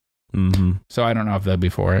 right? Mm-hmm. So I don't know if they'll be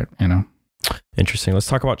for it, Interesting. Let's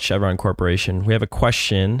talk about Chevron Corporation. We have a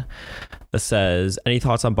question that says, any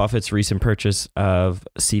thoughts on Buffett's recent purchase of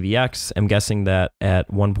CVX? I'm guessing that at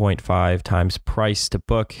 1.5 times price to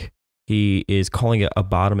book, he is calling it a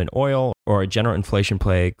bottom in oil or a general inflation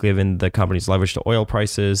play, given the company's leverage to oil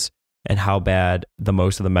prices and how bad the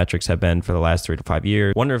most of the metrics have been for the last 3 to 5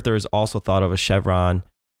 years. Wonder if there's also thought of a Chevron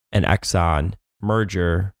and Exxon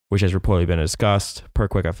merger, which has reportedly been discussed. Per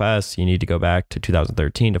QuickFS, you need to go back to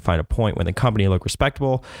 2013 to find a point when the company looked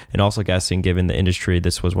respectable, and also guessing, given the industry,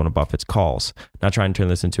 this was one of Buffett's calls. Not trying to turn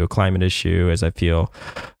this into a climate issue, as I feel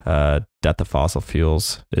that the fossil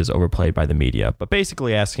fuels is overplayed by the media, but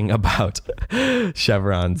basically asking about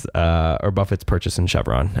Chevron's or Buffett's purchase in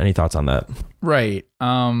Chevron. Any thoughts on that? Right.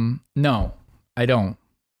 No, I don't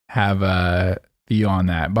have a view on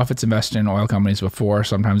that. Buffett's invested in oil companies before.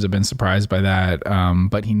 Sometimes I've been surprised by that.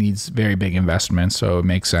 But he needs very big investments, so it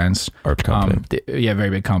makes sense. Large company. Very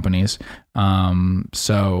big companies.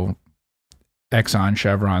 So Exxon,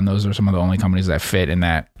 Chevron, those are some of the only companies that fit in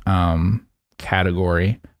that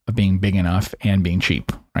category of being big enough and being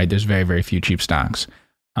cheap, right? There's very, very few cheap stocks.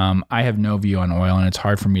 I have no view on oil, and it's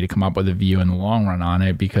hard for me to come up with a view in the long run on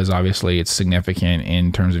it because obviously it's significant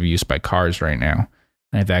in terms of use by cars right now.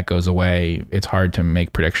 And if that goes away, it's hard to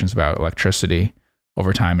make predictions about electricity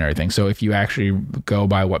over time and everything. So if you actually go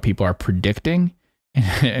by what people are predicting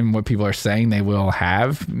and what people are saying they will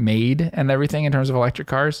have made and everything in terms of electric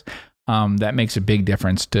cars, that makes a big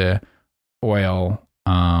difference to oil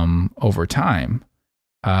over time.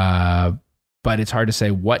 But it's hard to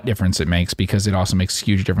say what difference it makes because it also makes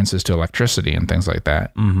huge differences to electricity and things like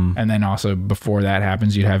that. Mm-hmm. And then also before that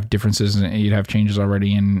happens, you'd have differences, you'd have changes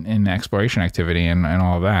already in exploration activity and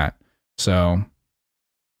all of that. So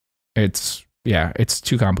it's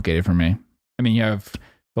too complicated for me. I mean, you have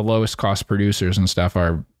the lowest cost producers and stuff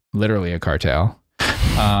are literally a cartel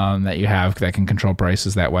that you have that can control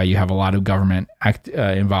prices that way. You have a lot of government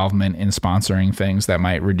involvement in sponsoring things that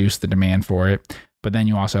might reduce the demand for it. But then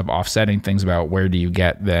you also have offsetting things about where do you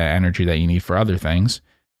get the energy that you need for other things.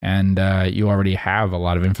 And you already have a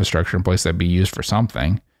lot of infrastructure in place that'd be used for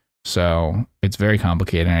something. So it's very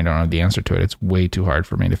complicated and I don't know the answer to it. It's way too hard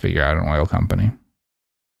for me to figure out an oil company.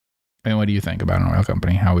 And what do you think about an oil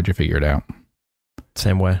company? How would you figure it out?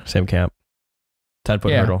 Same way, same camp.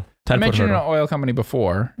 10-foot hurdle. I mentioned an oil company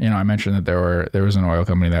before. I mentioned that there was an oil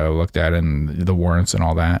company that I looked at and the warrants and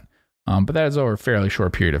all that. But that is over a fairly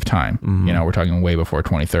short period of time. Mm-hmm. We're talking way before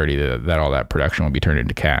 2030 that all that production will be turned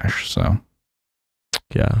into cash. So,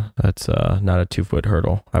 yeah, that's not a 2-foot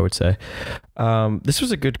hurdle, I would say. This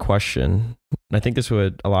was a good question. I think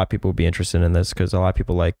a lot of people would be interested in this because a lot of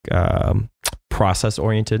people like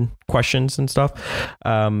process-oriented questions and stuff.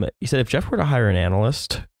 You said if Jeff were to hire an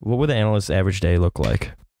analyst, what would the analyst's average day look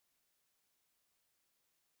like?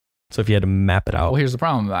 So if you had to map it out. Well, here's the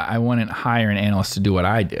problem. I wouldn't hire an analyst to do what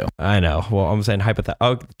I do. I know. Well, I'm saying hypothetical.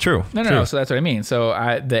 Oh, true. No. So that's what I mean. So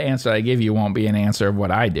the answer I give you won't be an answer of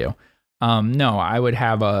what I do. No, I would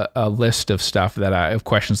have a list of stuff of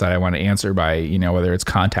questions that I want to answer by, whether it's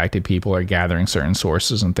contacting people or gathering certain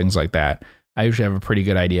sources and things like that. I usually have a pretty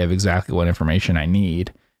good idea of exactly what information I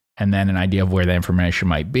need, and then an idea of where that information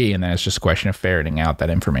might be, and then it's just a question of ferreting out that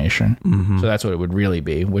information. Mm-hmm. So that's what it would really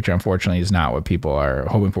be, which unfortunately is not what people are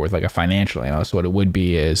hoping for with like a financial analyst. What it would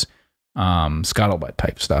be is scuttlebutt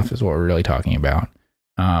type stuff is what we're really talking about.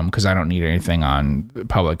 Because I don't need anything on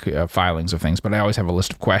public filings of things, but I always have a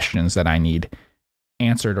list of questions that I need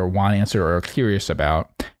answered or want answered or are curious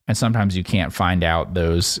about. And sometimes you can't find out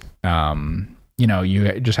those,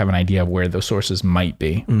 you just have an idea of where those sources might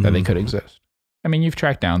be, mm-hmm. that they could exist. I mean, you've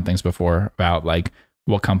tracked down things before about like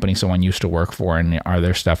what company someone used to work for and are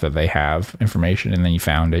there stuff that they have information and then you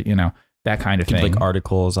found it, that kind of thing. Like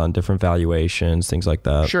articles on different valuations, things like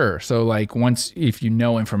that. Sure. So like if you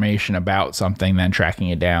know information about something, then tracking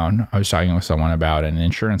it down. I was talking with someone about an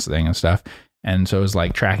insurance thing and stuff. And so it was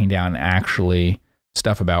like tracking down actually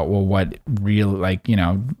stuff about, well, what really like,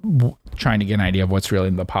 trying to get an idea of what's really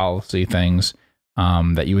the policy things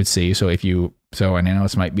that you would see. So an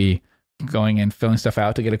analyst might be going and filling stuff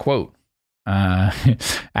out to get a quote.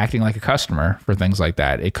 Acting like a customer for things like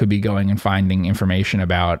that. It could be going and finding information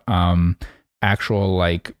about actual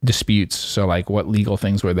like disputes. So like what legal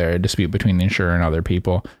things were there, a dispute between the insurer and other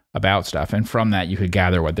people about stuff. And from that, you could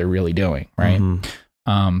gather what they're really doing, right?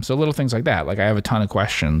 Mm-hmm. So little things like that. Like I have a ton of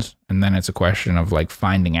questions and then it's a question of like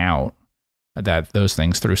finding out that those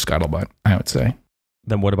things through scuttlebutt, I would say.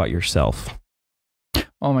 Then what about yourself?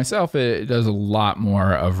 Well, myself, it does a lot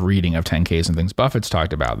more of reading of 10Ks and things. Buffett's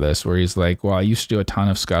talked about this where he's like, well, I used to do a ton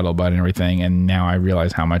of scuttlebutt and everything. And now I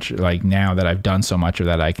realize how much, like now that I've done so much of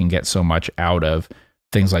that, I can get so much out of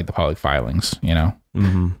things like the public filings,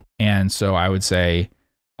 Mm-hmm. And so I would say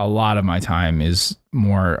a lot of my time is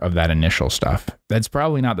more of that initial stuff. That's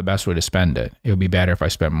probably not the best way to spend it. It would be better if I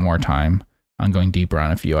spent more time on going deeper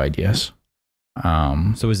on a few ideas.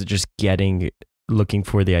 So is it just looking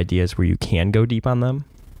for the ideas where you can go deep on them?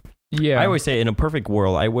 Yeah. I always say in a perfect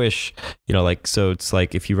world, I wish, so it's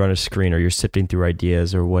like if you run a screen or you're sifting through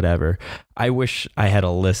ideas or whatever, I wish I had a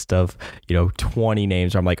list of, 20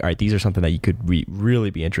 names where I'm like, all right, these are something that you could really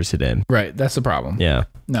be interested in. Right. That's the problem. Yeah.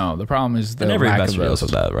 No, the problem is the every lack investor of those.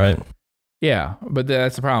 Knows that, right? Yeah. But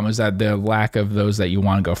that's the problem is that the lack of those that you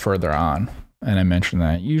want to go further on. And I mentioned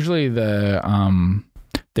that usually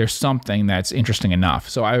there's something that's interesting enough.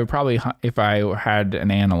 So I would probably, if I had an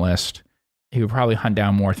analyst, he would probably hunt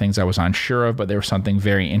down more things I was unsure of, but there was something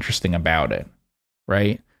very interesting about it,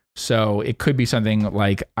 right? So it could be something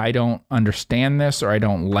like, I don't understand this or I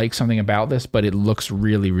don't like something about this, but it looks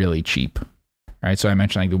really, really cheap, right? So I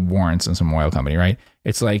mentioned like the warrants in some oil company, right?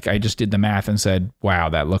 It's like I just did the math and said, wow,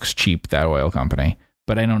 that looks cheap, that oil company.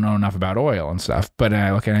 But I don't know enough about oil and stuff. But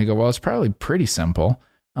I look and I go, well, it's probably pretty simple.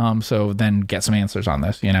 So then get some answers on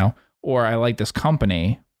this, Or I like this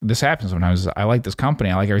company. This happens sometimes. I like this company.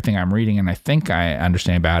 I like everything I'm reading and I think I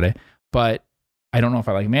understand about it, but I don't know if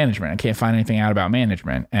I like management. I can't find anything out about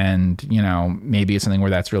management. And, maybe it's something where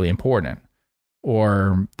that's really important.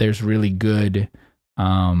 Or there's really good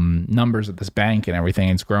numbers at this bank and everything.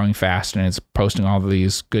 It's growing fast and it's posting all of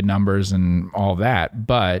these good numbers and all that.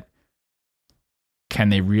 But can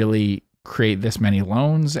they really create this many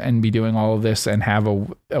loans and be doing all of this and have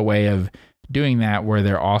a way of doing that where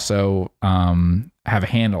they're also have a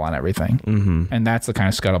handle on everything? Mm-hmm. And that's the kind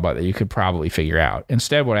of scuttlebutt that you could probably figure out.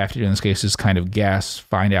 Instead, what I have to do in this case is kind of guess,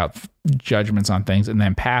 find out judgments on things, and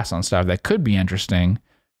then pass on stuff that could be interesting,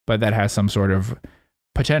 but that has some sort of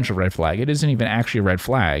potential red flag. It isn't even actually a red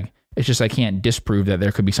flag. It's just I can't disprove that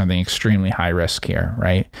there could be something extremely high risk here,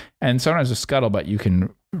 right? And sometimes with scuttlebutt, you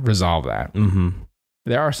can resolve that. Mm-hmm.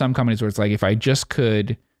 There are some companies where it's like, if I just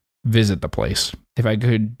could visit the place, if I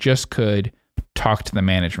could talk to the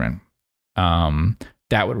management,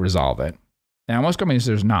 that would resolve it. Now, most companies,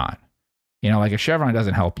 there's not. Like a Chevron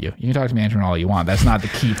doesn't help you. You can talk to management all you want. That's not the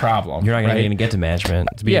key problem. You're not going to even get to management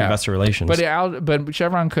to be investor relations. But Chevron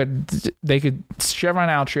Chevron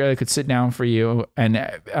Altria, they could sit down for you, and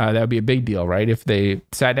that would be a big deal, right? If they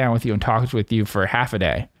sat down with you and talked with you for half a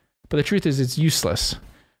day. But the truth is, it's useless,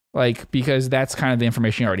 because that's kind of the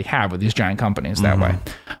information you already have with these giant companies that way.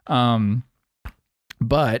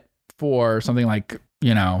 But for something like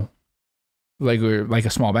a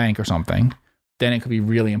small bank or something, then it could be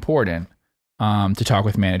really important to talk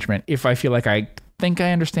with management. If I feel like I think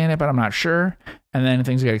I understand it, but I'm not sure, and then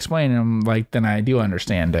things get explained, and I'm like, then I do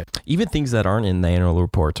understand it. Even things that aren't in the annual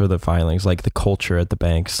reports or the filings, like the culture at the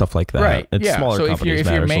bank, stuff like that. Right. It's smaller so companies.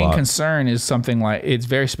 If your main concern is something like, it's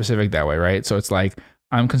very specific that way, right? So it's like,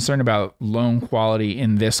 I'm concerned about loan quality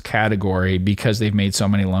in this category because they've made so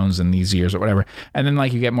many loans in these years or whatever. And then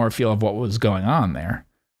you get more feel of what was going on there.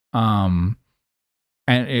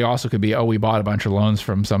 And it also could be, we bought a bunch of loans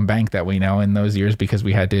from some bank that we know in those years because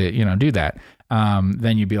we had to, do that.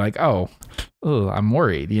 Then you'd be like, I'm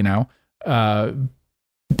worried, But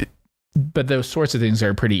those sorts of things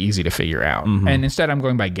are pretty easy to figure out. And instead I'm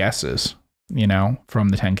going by guesses, from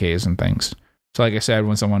the 10Ks and things. So like I said,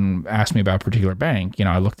 when someone asked me about a particular bank,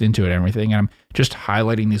 I looked into it and everything, and I'm just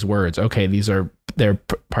highlighting these words. Okay, they're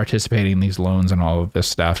participating in these loans and all of this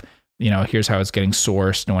stuff. Here's how it's getting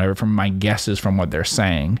sourced and whatever from my guesses from what they're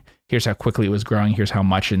saying. Here's how quickly it was growing. Here's how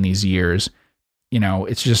much in these years.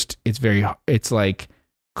 It's like,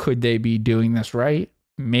 could they be doing this right?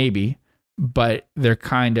 Maybe, but they're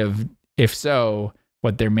kind of, if so,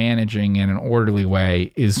 what they're managing in an orderly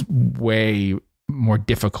way is way more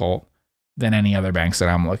difficult than any other banks that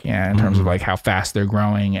I'm looking at in terms of how fast they're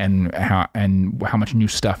growing and how much new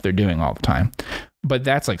stuff they're doing all the time. But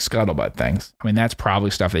that's like scuttlebutt things. I mean, that's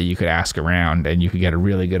probably stuff that you could ask around and you could get a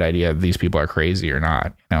really good idea if these people are crazy or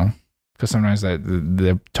not, because sometimes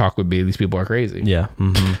the talk would be these people are crazy. Yeah.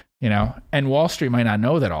 And Wall Street might not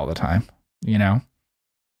know that all the time,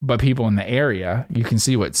 but people in the area, you can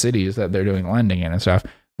see what cities that they're doing lending in and stuff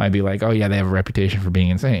might be like, oh yeah, they have a reputation for being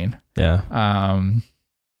insane. Yeah.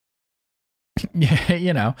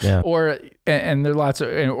 Yeah. Or, and there's lots of,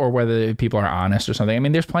 or whether people are honest or something. I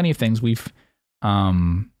mean, there's plenty of things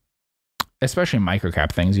especially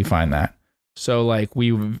microcap things, you find that. So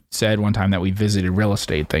we said one time that we visited real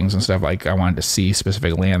estate things and stuff, I wanted to see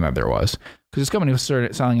specific land that there was, because this company was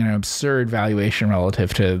selling an absurd valuation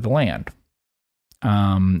relative to the land.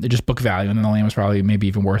 It just book value, and then the land was probably maybe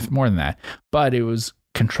even worth more than that, but it was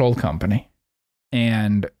controlled company,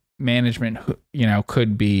 and management,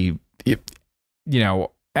 could be,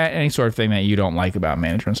 any sort of thing that you don't like about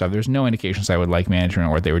management stuff. There's no indications I would like management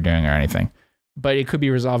or what they were doing or anything, but it could be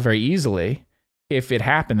resolved very easily if it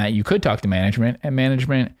happened that you could talk to management and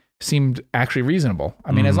management seemed actually reasonable.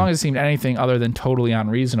 I mean, as long as it seemed anything other than totally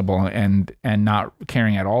unreasonable and not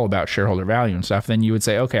caring at all about shareholder value and stuff, then you would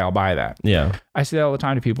say, okay, I'll buy that. Yeah. I say that all the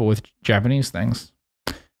time to people with Japanese things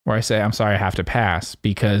where I say, I'm sorry, I have to pass,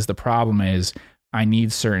 because the problem is I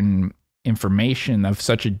need certain information of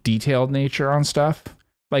such a detailed nature on stuff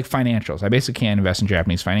like financials. I basically can't invest in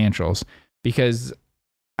Japanese financials because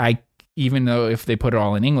even though if they put it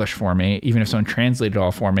all in English for me, even if someone translated it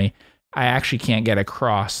all for me, I actually can't get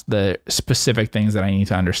across the specific things that I need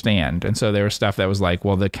to understand. And so there was stuff that was like,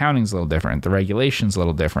 well, the accounting's a little different, the regulation's a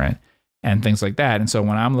little different, and things like that. And so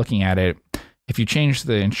when I'm looking at it, if you change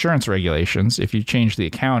the insurance regulations, if you change the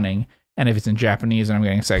accounting, and if it's in Japanese and I'm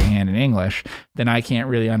getting secondhand in English, then I can't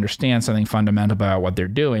really understand something fundamental about what they're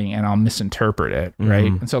doing, and I'll misinterpret it,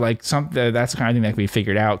 right? And so that's the kind of thing that can be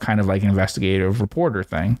figured out, kind of like an investigative reporter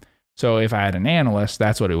thing. So if I had an analyst,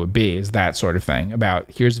 that's what it would be, is that sort of thing about,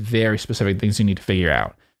 here's very specific things you need to figure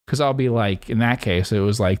out. Because I'll be like, in that case, it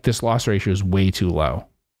was like, this loss ratio is way too low.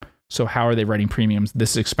 So how are they writing premiums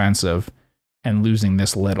this expensive and losing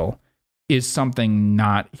this little? Is something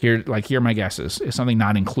not here, here are my guesses. Is something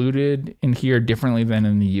not included in here differently than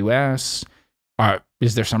in the US?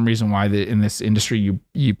 Is there some reason why in this industry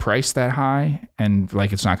you price that high and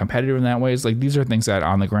it's not competitive in that way? It's these are things that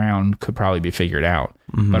on the ground could probably be figured out,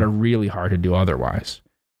 but are really hard to do otherwise.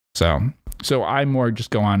 So I more just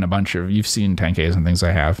go on a bunch of, you've seen 10Ks and things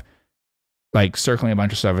I have, circling a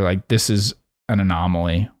bunch of stuff this is an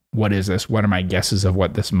anomaly. What is this? What are my guesses of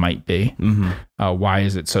what this might be? Why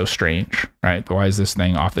is it so strange, right? Why is this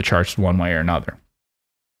thing off the charts one way or another?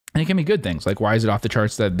 And it can be good things, why is it off the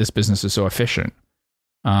charts that this business is so efficient?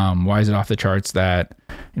 Why is it off the charts that,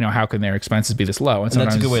 how can their expenses be this low? And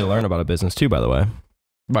that's a good way to learn about a business too, by the way.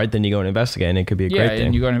 Right, then you go and investigate, and it could be a great thing. Yeah,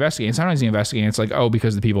 and you go and investigate. And sometimes you investigate, and it's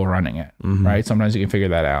because the people running it, right? Sometimes you can figure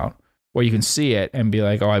that out. Or you can see it and be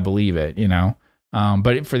like, oh, I believe it,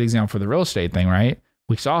 But for the example, for the real estate thing, right?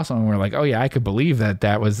 we saw something, we're like, oh yeah, I could believe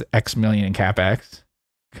that was X million in CapEx.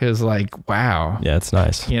 Cause like, wow. Yeah, it's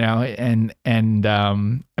nice. And I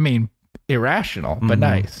mean, irrational, but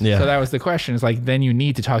nice. Yeah. So that was the question, is like, then you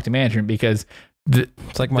need to talk to management, because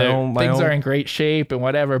it's like my things are in great shape and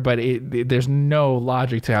whatever, but there's no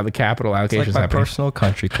logic to how the capital allocation is happening. Personal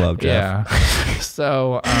country club, Jeff. Yeah.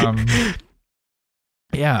 So,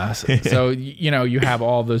 yeah. So, you have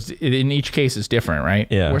all those, in each case is different, right?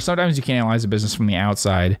 Yeah. Where sometimes you can analyze a business from the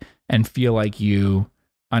outside and feel like you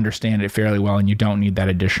understand it fairly well and you don't need that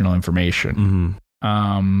additional information.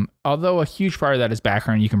 Although a huge part of that is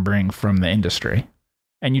background you can bring from the industry.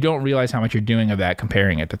 And you don't realize how much you're doing of that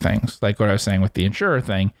comparing it to things. Like what I was saying with the insurer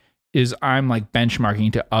thing is I'm like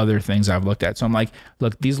benchmarking to other things I've looked at. So I'm like,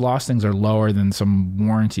 look, these loss things are lower than some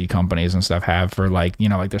warranty companies and stuff have for like,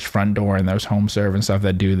 like there's Front Door and there's Home Serve and stuff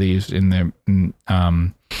that do these in the,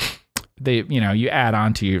 they, you add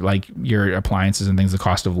on to your appliances and things, the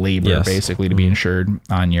cost of labor basically to be insured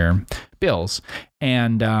on your bills.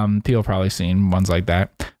 And people have probably seen ones like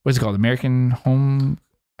that. What's it called? American Home.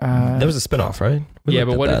 There was a spinoff, right? Yeah,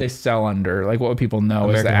 but what did they sell under? Like, what would people know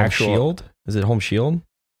American is the actual Home Shield? Is it Home Shield?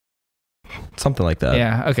 Something like that.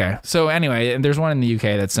 Yeah. Okay. So anyway, there's one in the UK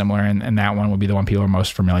that's similar, and that one would be the one people are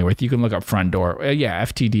most familiar with. You can look up Front Door. Yeah,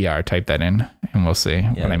 FTDR. Type that in, and we'll see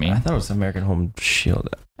what I mean. I thought it was American Home Shield.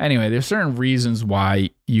 Anyway, there's certain reasons why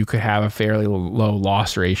you could have a fairly low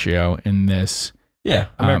loss ratio in this. Yeah,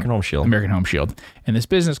 American Home Shield. American Home Shield in this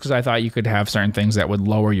business, because I thought you could have certain things that would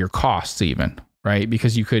lower your costs even. Right?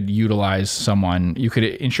 Because you could utilize someone, you could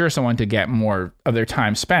insure someone to get more of their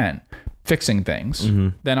time spent fixing things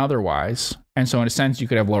than otherwise. And so in a sense, you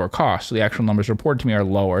could have lower costs. So the actual numbers reported to me are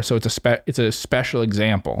lower. So it's a special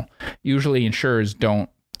example. Usually insurers don't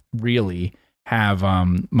really have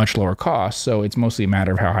much lower costs. So it's mostly a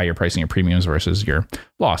matter of how high you're pricing your premiums versus your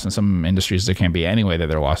loss. In some industries, there can be any way that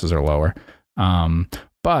their losses are lower.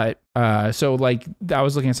 So like I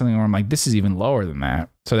was looking at something where I'm like, this is even lower than that.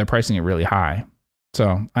 So they're pricing it really high.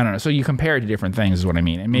 So I don't know. So you compare it to different things is what I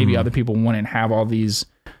mean. And maybe other people wouldn't have all these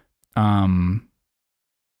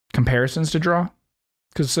comparisons to draw.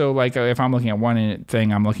 Because so like if I'm looking at one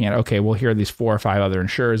thing, I'm looking at, okay, well, here are these 4 or 5 other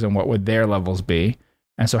insurers and what would their levels be?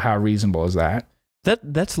 And so how reasonable is that?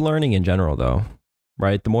 That's learning in general though,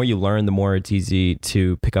 right? The more you learn, the more it's easy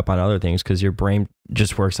to pick up on other things because your brain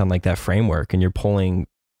just works on like that framework and you're pulling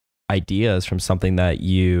ideas from something that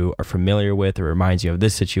you are familiar with or reminds you of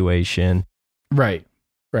this situation. Right.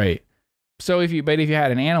 So if you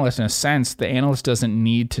had an analyst, in a sense, the analyst doesn't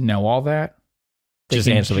need to know all that. They just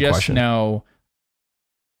answer the question. Know,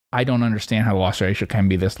 I don't understand how the loss ratio can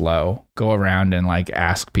be this low. Go around and like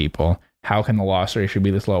ask people, how can the loss ratio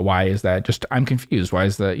be this low? Why is that? I'm confused. Why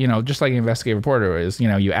is the, just like an investigative reporter is,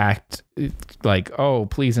 you act like, oh,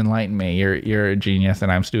 please enlighten me. You're a genius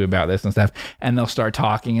and I'm stupid about this and stuff. And they'll start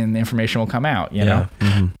talking and the information will come out, know?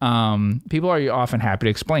 People are often happy to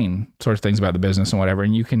explain sorts of things about the business and whatever.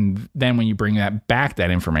 And you can, then when you bring that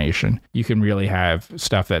information, you can really have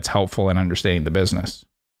stuff that's helpful in understanding the business.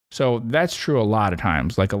 So that's true a lot of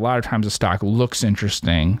times. Like a lot of times a stock looks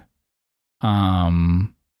interesting,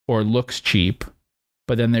 or looks cheap,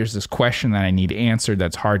 but then there's this question that I need answered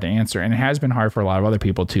that's hard to answer. And it has been hard for a lot of other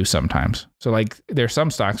people too sometimes. So like there's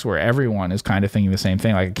some stocks where everyone is kind of thinking the same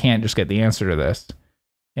thing. Like I can't just get the answer to this,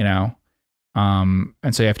 and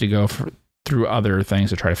so you have to go through other things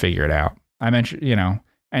to try to figure it out. I mentioned,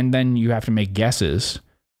 and then you have to make guesses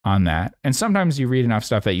on that. And sometimes you read enough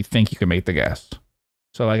stuff that you think you can make the guess.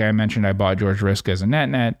 So like I mentioned, I bought George Risk as a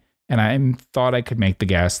net, and I thought I could make the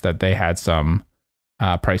guess that they had some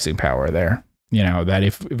pricing power there, that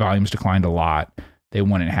if volumes declined a lot, they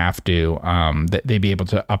wouldn't have to, they'd be able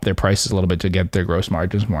to up their prices a little bit to get their gross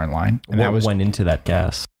margins more in line. And what went into that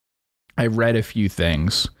guess? I read a few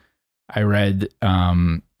things. I read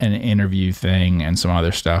an interview thing and some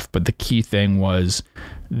other stuff, but the key thing was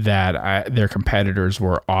that their competitors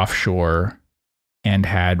were offshore and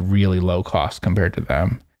had really low costs compared to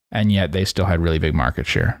them, and yet they still had really big market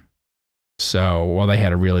share. So while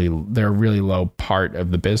they're a really low part of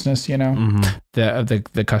the business,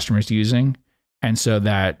 the customers using. And so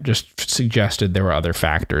that just suggested there were other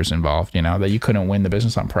factors involved, that you couldn't win the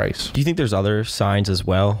business on price. Do you think there's other signs as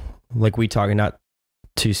well? Like we talking, not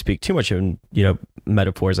to speak too much in,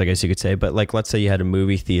 metaphors, I guess you could say, but like, let's say you had a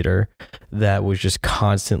movie theater that was just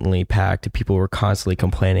constantly packed and people were constantly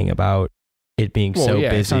complaining about it being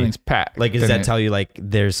busy. Something's packed. Like, does that tell you like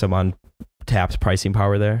there's some untapped pricing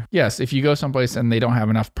power there? Yes. If you go someplace and they don't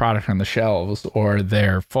have enough product on the shelves or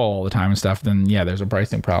they're full all the time and stuff, then there's a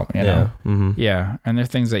pricing problem, Yeah. And there are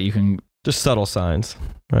things that you can just subtle signs,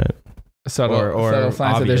 right? subtle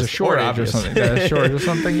signs that there's a shortage or something. A shortage or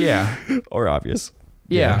something. Yeah. Or obvious.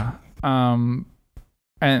 Yeah. And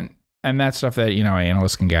that's stuff that,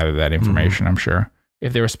 analysts can gather that information, I'm sure,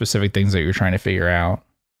 if there were specific things that you're trying to figure out.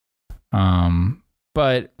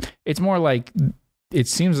 But it's more like, it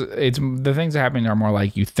seems the things that happen are more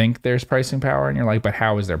like you think there's pricing power and you're like, but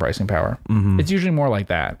how is there pricing power? It's usually more like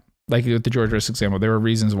that. Like with the George Risk example, there were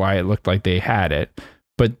reasons why it looked like they had it,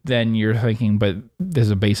 but then you're thinking, but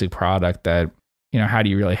there's a basic product that, how do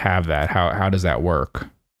you really have that? How does that work?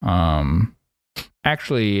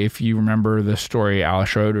 Actually, if you remember the story Alice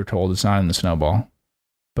Schroeder told, it's not in the Snowball,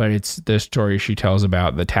 but it's the story she tells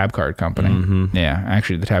about the tab card company. Yeah,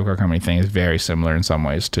 actually, the tab card company thing is very similar in some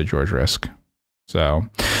ways to George Risk. So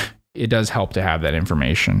it does help to have that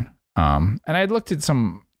information. And I looked at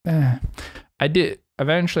some, I did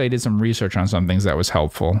some research on some things that was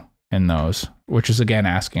helpful in those, which is again,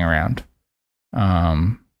 asking around.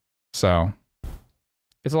 So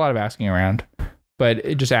it's a lot of asking around,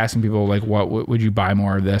 but just asking people like, what would you buy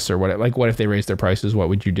more of this or what if they raise their prices, what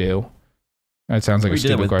would you do? That sounds like a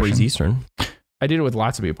stupid question. Breeze Eastern. I did it with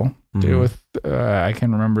lots of people. Did it with, I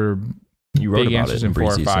can remember you wrote big about answers it in 4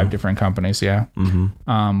 or 5 different companies. Yeah.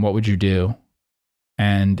 What would you do?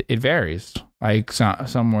 And it varies. Like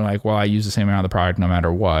some were like, well, I use the same amount of the product no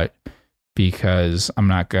matter what, because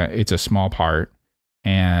it's a small part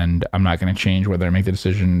and I'm not going to change whether I make the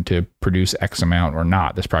decision to produce X amount or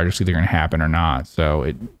not. This project's either going to happen or not.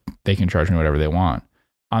 So they can charge me whatever they want.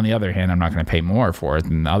 On the other hand, I'm not going to pay more for it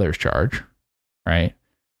than the others charge. Right.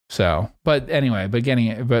 So, but anyway,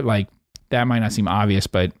 but like that might not seem obvious,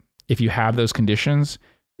 but if you have those conditions,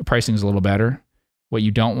 pricing is a little better. What you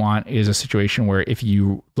don't want is a situation where if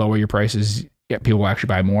you lower your prices, people will actually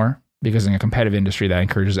buy more, because in a competitive industry that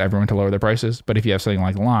encourages everyone to lower their prices. But if you have something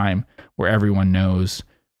like Lime, where everyone knows,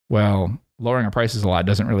 well, lowering our prices a lot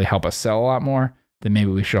doesn't really help us sell a lot more, then maybe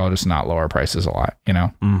we should all just not lower prices a lot,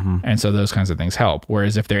 And so those kinds of things help.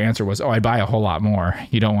 Whereas if their answer was, oh, I'd buy a whole lot more,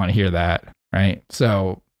 you don't want to hear that, right?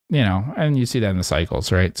 So, and you see that in the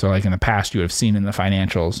cycles, right? So like in the past, you would have seen in the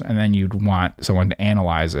financials, and then you'd want someone to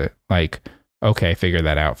analyze it. Like, okay, figure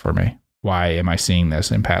that out for me. Why am I seeing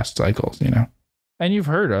this in past cycles, And you've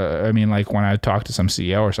heard, like when I talk to some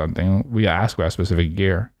CEO or something, we ask about specific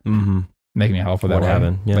gear. They can help with that. What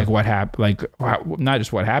happened? Yeah. Like what happened? Like not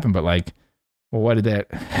just what happened, but like, well, what did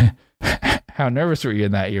that, how nervous were you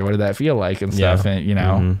in that year? What did that feel like and stuff?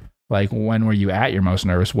 Yeah. And, like when were you at your most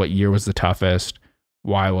nervous? What year was the toughest?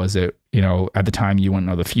 Why was it, at the time you wouldn't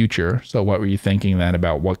know the future. So what were you thinking then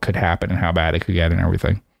about what could happen and how bad it could get and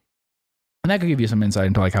everything? And that could give you some insight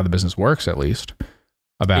into like how the business works, at least.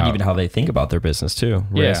 And even how they think about their business too,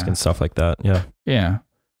 risk and stuff like that. Yeah. Yeah.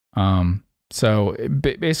 So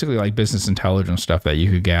basically like business intelligence stuff that you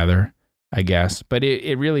could gather, I guess, but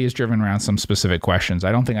it really is driven around some specific questions.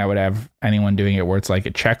 I don't think I would have anyone doing it where it's like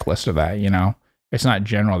a checklist of that, it's not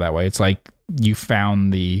general that way. It's like you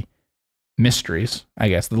found the mysteries, I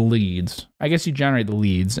guess, the leads. I guess you generate the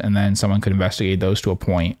leads and then someone could investigate those to a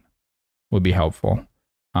point would be helpful.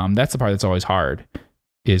 That's the part that's always hard,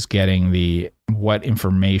 is getting what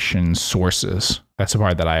information sources. That's the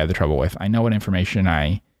part that I have the trouble with. I know what information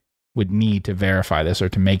I would need to verify this or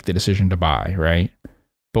to make the decision to buy, right?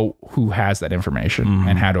 But who has that information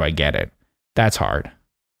and how do I get it? That's hard.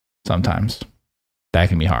 Sometimes that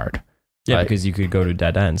can be hard. Yeah, because you could go to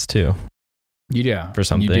dead ends too. For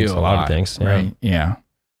some things, a lot of things. Yeah. Right. Yeah.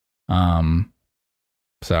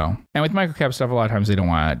 So, and with microcap stuff, a lot of times they don't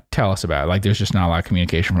want to tell us about it. Like there's just not a lot of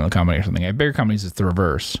communication from the company or something. At bigger companies, it's the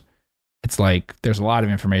reverse. It's like there's a lot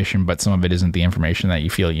of information, but some of it isn't the information that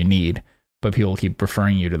you feel you need. But people keep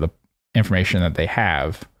referring you to the information that they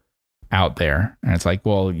have out there. And it's like,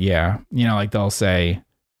 well, yeah, like they'll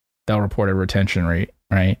report a retention rate,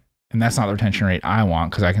 right? And that's not the retention rate I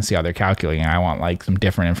want, because I can see how they're calculating. I want like some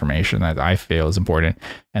different information that I feel is important.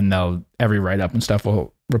 And every write-up and stuff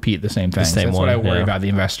will repeat the same thing. That's what I worry about the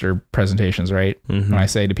investor presentations, right? When I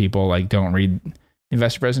say to people like, don't read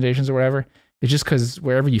investor presentations or whatever, it's just because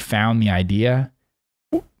wherever you found the idea,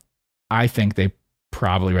 I think they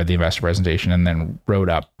probably read the investor presentation and then wrote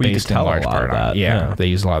up based in large part on it. Yeah, they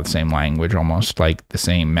use a lot of the same language, almost like the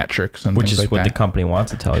same metrics and which is like what that. The company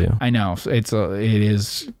wants to tell you. I know it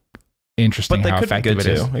is interesting how effective it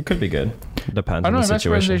is. It could be good. Depends on the investor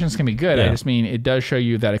situation. presentations can be good. Yeah. I just mean it does show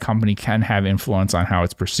you that a company can have influence on how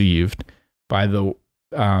it's perceived by the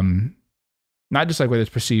not just like whether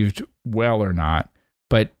it's perceived well or not,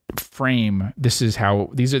 but frame, these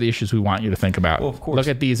are the issues we want you to think about. Well, of course. Look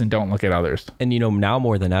at these and don't look at others. And now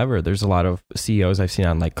more than ever, there's a lot of CEOs I've seen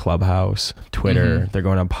on like Clubhouse, Twitter, they're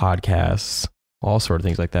going on podcasts, all sort of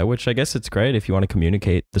things like that, which I guess it's great if you want to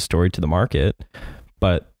communicate the story to the market.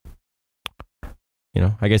 But,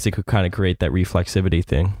 I guess it could kind of create that reflexivity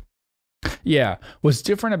thing. Yeah. What's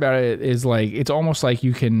different about it is like, it's almost like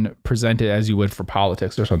you can present it as you would for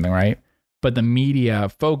politics or something, right? But the media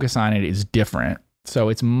focus on it is different. So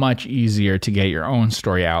it's much easier to get your own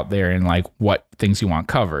story out there and like what things you want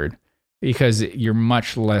covered, because you're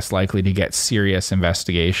much less likely to get serious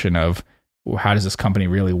investigation of how does this company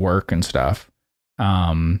really work and stuff.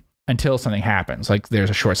 Until something happens, like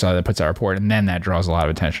there's a short seller that puts out a report and then that draws a lot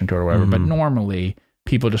of attention to it or whatever. But normally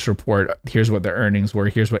people just report, here's what their earnings were,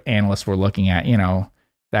 here's what analysts were looking at,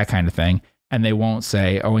 that kind of thing. And they won't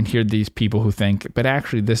say, oh, and here are these people who think, but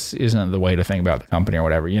actually this isn't the way to think about the company or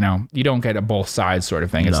whatever. You don't get a both sides sort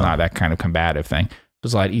of thing. It's not that kind of combative thing.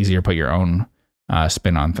 It's a lot easier to put your own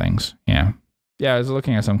spin on things. Yeah. I was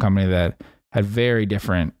looking at some company that had very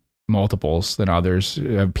different multiples than others,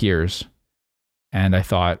 peers. And I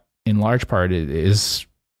thought, in large part, it is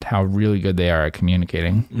how really good they are at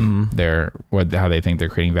communicating how they think they're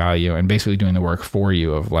creating value and basically doing the work for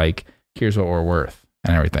you of like, here's what we're worth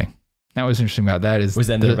and everything. That was interesting about that was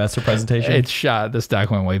that in their investor presentation? It's shot. The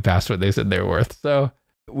stock went way past what they said they were worth. So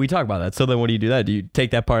we talk about that. So then, what do you do? That do you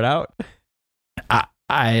take that part out?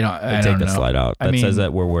 I don't take know. the slide out. That says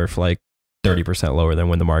that we're worth like 30% lower than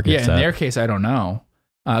when the market's in their case, I don't know.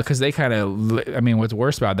 Because they kind of, what's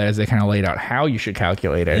worse about that is they kind of laid out how you should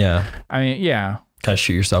calculate it. Yeah. Yeah. Kind of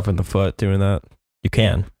shoot yourself in the foot doing that. You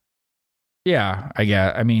can. Yeah, I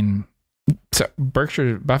guess. So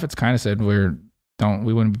Berkshire Buffett's kind of said we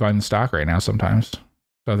wouldn't be buying the stock right now sometimes.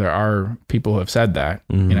 So there are people who have said that,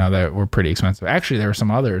 that were pretty expensive. Actually, there were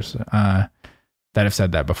some others that have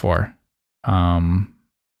said that before.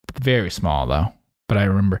 Very small though. But I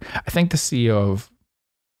think the CEO of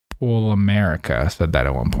Bull America said that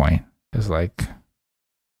at one point. It's like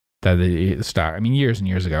that the stock, years and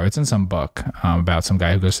years ago. It's in some book about some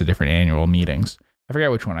guy who goes to different annual meetings. I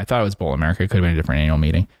forget which one. I thought it was Bull America. It could have been a different annual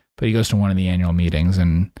meeting. But he goes to one of the annual meetings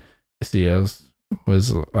and the CEO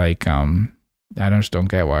was like, I just don't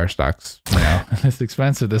get why our stock's, this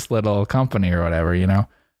expensive, this little company or whatever,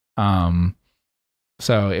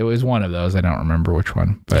 So it was one of those. I don't remember which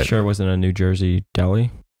one. But sure it wasn't a New Jersey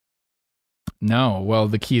deli? No, well,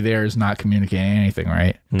 the key there is not communicating anything,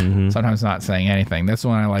 right? Sometimes not saying anything. That's the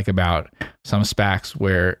one I like about some SPACs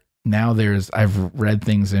where now I've read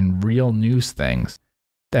things in real news things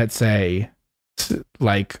that say,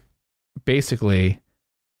 like, basically,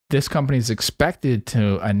 this company is expected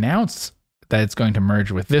to announce that it's going to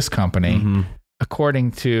merge with this company,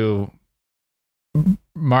 according to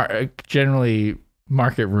generally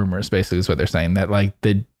market rumors, basically is what they're saying, that like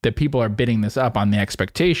the people are bidding this up on the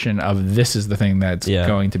expectation of this is the thing that's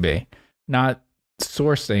going to be, not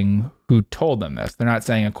sourcing who told them this. They're not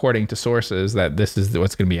saying according to sources that this is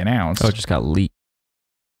what's going to be announced. Oh, it just got leaked.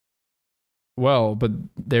 Well, but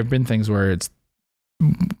there have been things where it's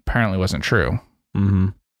apparently wasn't true.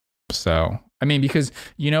 So, because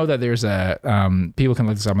that there's people can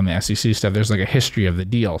look this up on the SEC stuff. There's like a history of the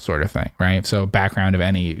deal sort of thing, right? So background of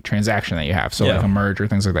any transaction that you have. So like a merger,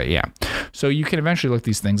 things like that. Yeah. So you can eventually look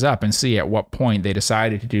these things up and see at what point they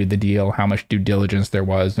decided to do the deal, how much due diligence there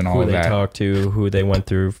was and all of that. Who they talked to, who they went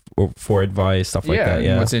through for advice, stuff like that.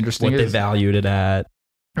 Yeah. What's interesting what they valued it at.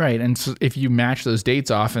 Right. And so if you match those dates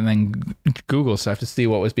off and then Google stuff to see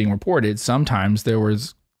what was being reported, sometimes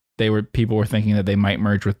people were thinking that they might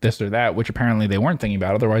merge with this or that, which apparently they weren't thinking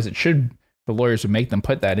about. Otherwise, the lawyers would make them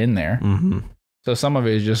put that in there. So some of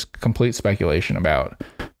it is just complete speculation about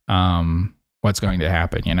what's going to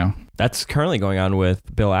happen, That's currently going on with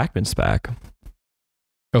Bill Ackman's SPAC.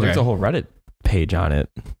 Okay. There's a whole Reddit page on it.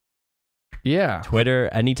 Yeah. Twitter,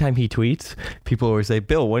 anytime he tweets, people always say,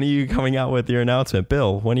 Bill, when are you coming out with your announcement?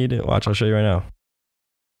 Bill, when are you doing? Watch, I'll show you right now.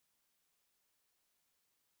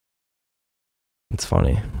 It's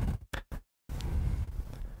funny.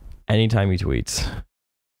 Anytime he tweets.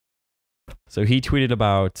 So he tweeted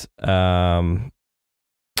about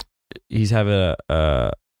he's having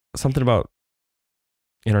something about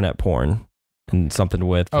internet porn and something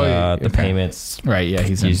with the payments. Right, yeah,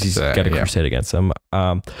 he's got a crusade against them.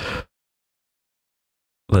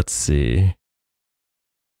 Let's see.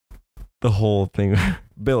 The whole thing.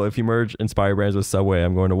 Bill, if you merge Inspire Brands with Subway,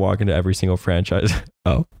 I'm going to walk into every single franchise.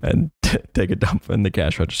 And take a dump in the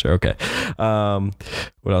cash register. Okay.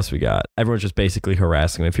 What else we got? Everyone's just basically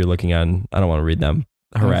harassing him. If you're looking on, I don't want to read them,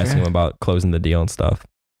 harassing him about closing the deal and stuff.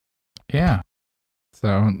 Yeah.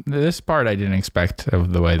 So this part I didn't expect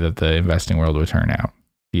of the way that the investing world would turn out.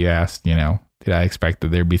 You asked, did I expect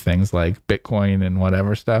that there'd be things like Bitcoin and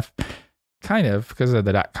whatever stuff? Kind of, because of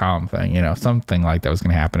the .com thing, something like that was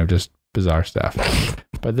going to happen of just bizarre stuff.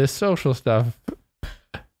 But this social stuff,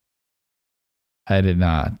 I did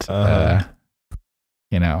not.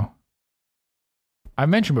 You know, I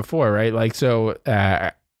mentioned before, right? Like, so,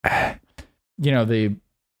 you know, the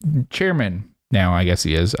chairman now, I guess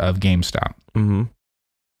he is, of GameStop. Mm-hmm.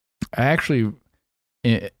 I actually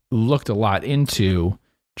looked a lot into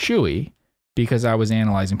Chewy because I was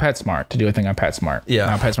analyzing PetSmart to do a thing on PetSmart. Yeah.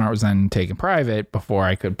 Now, PetSmart was then taken private before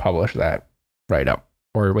I could publish that write-up.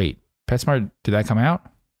 Or wait, PetSmart, did that come out?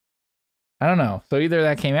 I don't know. So either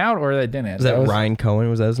that came out or that didn't. Was that Ryan Cohen?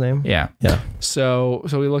 Was that his name? Yeah. Yeah. So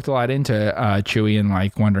we looked a lot into Chewy and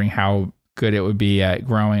like wondering how good it would be at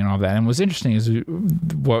growing and all that. And what's interesting is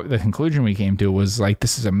what the conclusion we came to was like,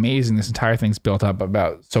 this is amazing. This entire thing's built up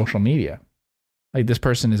about social media. Like, this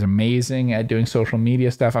person is amazing at doing social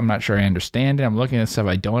media stuff. I'm not sure I understand it. I'm looking at stuff,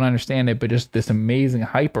 I don't understand it, but just this amazing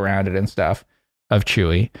hype around it and stuff of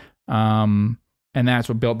Chewy. And that's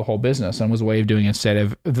what built the whole business and was a way of doing it. Instead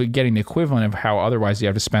of getting the equivalent of how otherwise you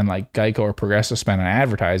have to spend like Geico or Progressive spend on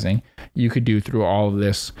advertising, you could do through all of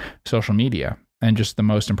this social media, and just the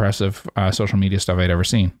most impressive social media stuff I'd ever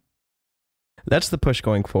seen. That's the push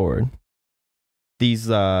going forward. These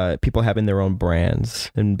people having their own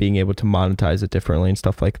brands and being able to monetize it differently and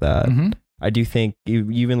stuff like that. Mm-hmm. I do think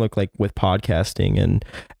you even look like with podcasting and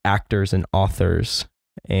actors and authors,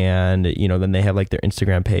 and you know, then they have like their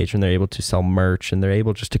Instagram page and they're able to sell merch and they're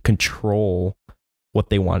able just to control what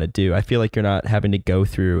they want to do. I feel like you're not having to go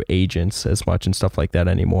through agents as much and stuff like that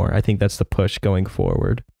anymore. I think that's the push going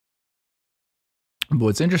forward. But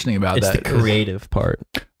what's interesting about it's that, the creative part,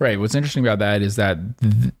 right? What's interesting about that is that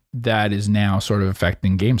that is now sort of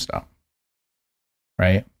affecting GameStop,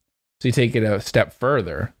 right? So you take it a step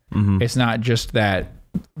further. Mm-hmm. It's not just that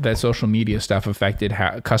social media stuff affected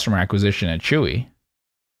customer acquisition at Chewy,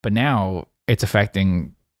 but now it's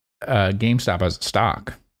affecting GameStop as a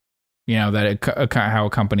stock. You know, that how a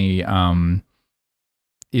company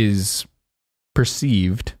is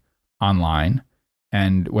perceived online,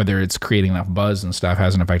 and whether it's creating enough buzz and stuff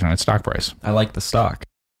has an effect on its stock price. I like the stock.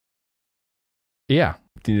 Yeah.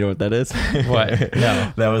 Do you know what that is? What?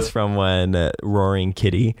 No. That was from when Roaring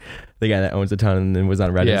Kitty, the guy that owns a ton and was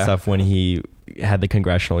on Reddit and stuff, when he had the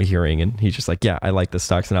congressional hearing, and he's just like, yeah, I like the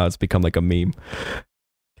stocks, and now it's become like a meme.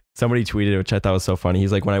 Somebody tweeted it, which I thought was so funny.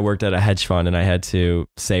 He's like, when I worked at a hedge fund and I had to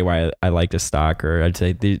say why I liked a stock, or I'd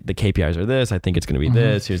say the KPIs are this, I think it's going to be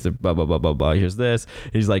this, here's the blah, blah, blah, blah, blah, here's this.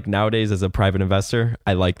 He's like, nowadays as a private investor,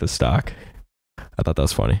 I like the stock. I thought that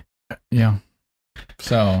was funny. Yeah.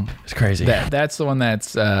 So it's crazy. That's the one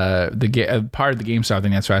that's the part of the GameStop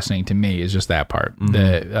thing that's fascinating to me is just that part,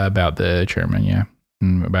 about the chairman,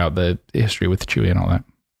 and about the history with Chewy and all that,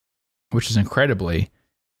 which is incredibly,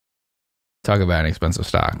 talk about an expensive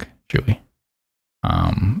stock, Chewy.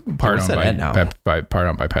 Part owned by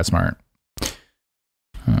PetSmart.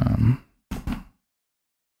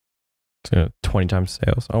 So 20 times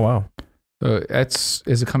sales. Oh wow. So has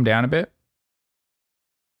it come down a bit?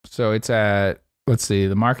 So it's at, let's see,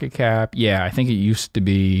 the market cap. Yeah, I think it used to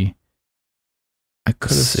be, I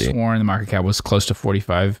could have sworn the market cap was close to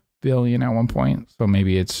 45 billion at one point. So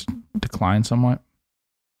maybe it's declined somewhat.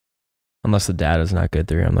 Unless the data is not good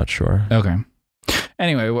there, I'm not sure. Okay.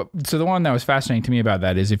 Anyway, so the one that was fascinating to me about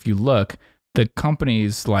that is if you look, the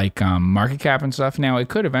companies like market cap and stuff, now it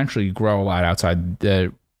could eventually grow a lot outside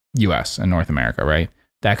the US and North America, right?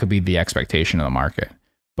 That could be the expectation of the market.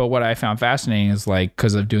 But what I found fascinating is like,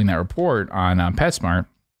 because of doing that report on PetSmart,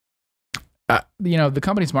 you know, the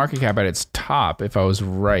company's market cap at its top, if I was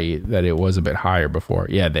right, that it was a bit higher before.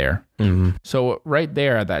 Yeah, there. Mm-hmm. So right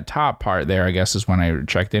there at that top part there, I guess is when I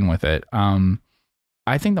checked in with it.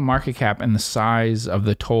 I think the market cap and the size of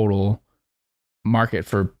the total market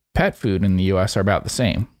for pet food in the US are about the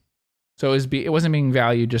same. So it wasn't being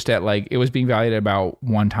valued just at like, it was being valued at about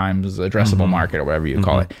 1 times the addressable market or whatever you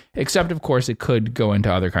call it. Except, of course, it could go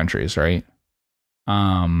into other countries, right? So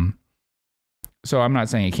I'm not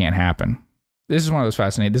saying it can't happen. This is one of those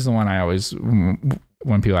fascinating. This is the one I always,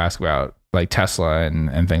 when people ask about like Tesla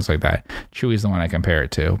and things like that, Chewy's the one I compare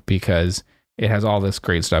it to because it has all this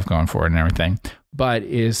great stuff going for it and everything, but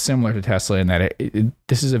is similar to Tesla in that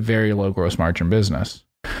this is a very low gross margin business.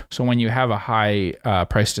 So when you have a high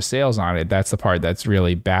price to sales on it, that's the part that's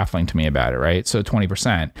really baffling to me about it, right? So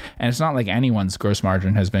 20%. And it's not like anyone's gross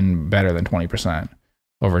margin has been better than 20%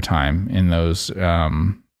 over time in those.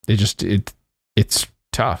 It's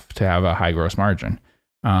tough to have a high gross margin.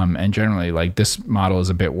 And generally, like this model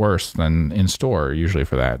is a bit worse than in store usually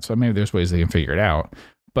for that. So maybe there's ways they can figure it out.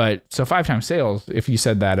 But so 5 times sales, if you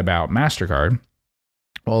said that about MasterCard,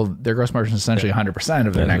 Well, their gross margin is essentially 100%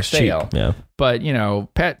 of their next sale. Yeah. But,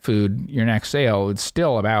 pet food, your next sale, it's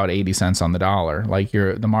still about 80 cents on the dollar. Like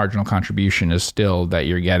the marginal contribution is still that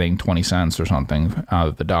you're getting 20 cents or something out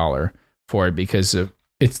of the dollar for it, because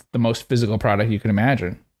it's the most physical product you can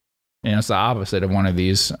imagine. And it's the opposite of one of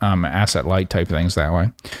these asset light type things that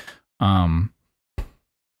way.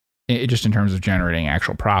 Just in terms of generating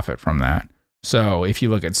actual profit from that. So if you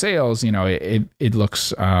look at sales, it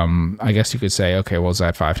looks, I guess you could say, okay, well, is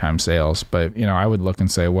that 5 times sales? But, I would look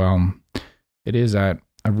and say, well, it is at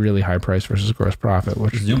a really high price versus gross profit.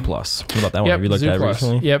 Which Zooplus. What about that one? Have you looked at it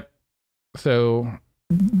recently? Yep. So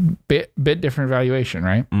bit different valuation,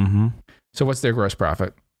 right? Mm-hmm. So what's their gross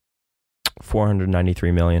profit?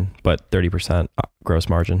 $493 million, but 30% gross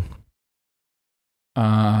margin.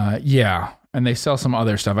 Yeah. And they sell some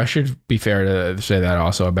other stuff. I should be fair to say that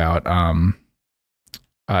also about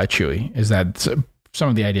Chewy, is that some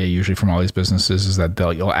of the idea usually from all these businesses is that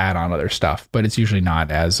you'll add on other stuff, but it's usually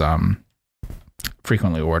not as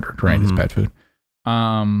frequently ordered, right? As pet food.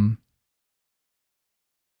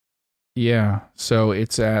 Yeah. So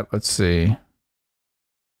it's at, let's see.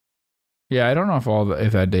 Yeah, I don't know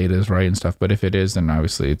if that data is right and stuff, but if it is, then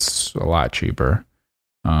obviously it's a lot cheaper.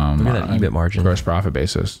 Look at that EBIT margin, gross profit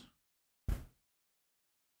basis.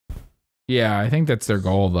 Yeah, I think that's their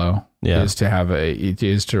goal, though. Yeah, is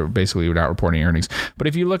to basically without reporting earnings. But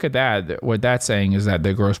if you look at that, what that's saying is that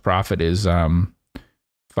the gross profit is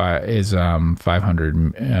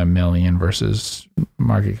 500 million versus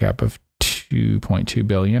market cap of 2.2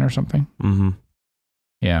 billion or something. Mm-hmm.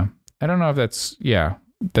 Yeah, I don't know if that's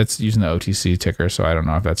that's using the OTC ticker, so I don't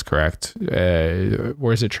know if that's correct. Where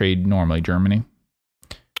does it trade normally? Germany.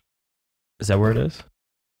 Is that where it is?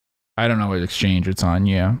 I don't know what exchange it's on.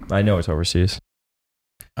 Yeah, I know it's overseas.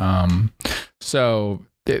 So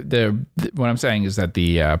what I'm saying is that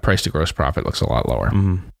the price to gross profit looks a lot lower.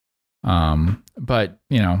 Mm-hmm. But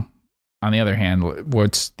on the other hand,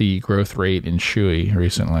 what's the growth rate in Chewy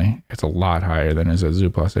recently? It's a lot higher than is at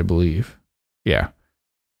Zooplus, I believe. Yeah.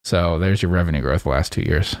 So there's your revenue growth the last 2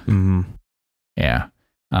 years. Mm-hmm. Yeah.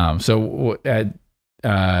 So at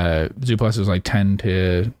Zooplus was like 10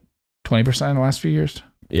 to 20% in the last few years.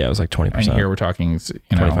 Yeah, it was like 20%. And here we're talking,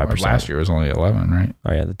 25%. Last year was only 11, right?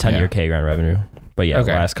 Oh yeah, the 10-year CAGR on revenue. But yeah,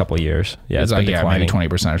 the last couple of years, it's like, been declining. Maybe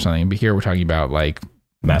 20% or something. But here we're talking about like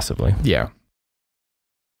massively. Yeah.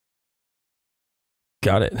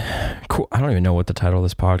 Got it. Cool. I don't even know what to title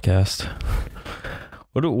this podcast.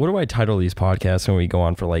 What do I title these podcasts when we go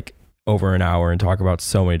on for like over an hour and talk about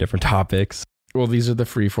so many different topics? Well, these are the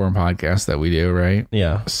freeform podcasts that we do, right?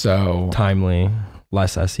 Yeah. So timely,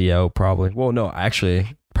 less SEO probably. Well, no,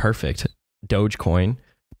 actually, perfect. Dogecoin,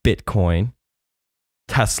 Bitcoin,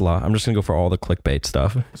 Tesla. I'm just going to go for all the clickbait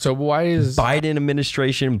stuff. So why is Biden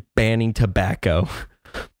administration banning tobacco?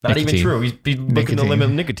 Not nicotine. Even true. He's looking to limit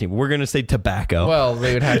nicotine. We're going to say tobacco. Well,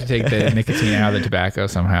 they would have to take the nicotine out of the tobacco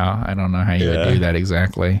somehow. I don't know how you would do that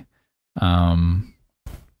exactly. How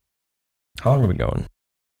long are we going?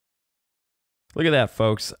 Look at that,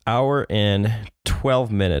 folks. Hour and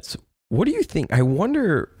 12 minutes. What do you think? I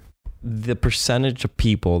wonder the percentage of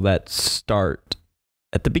people that start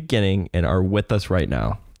at the beginning and are with us right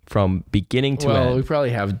now. From beginning to end. Well, we probably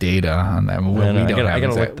have data on that.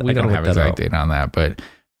 We don't have exact data on that, but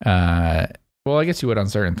well, I guess you would on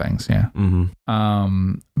certain things, yeah.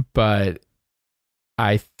 Mm-hmm. But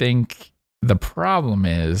I think the problem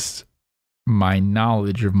is my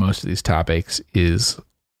knowledge of most of these topics is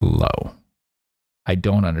low. I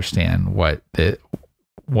don't understand what.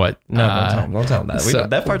 No, don't tell them that.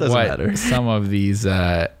 That part doesn't matter. Some of these,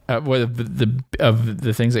 what of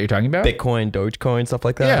the things that you're talking about? Bitcoin, Dogecoin, stuff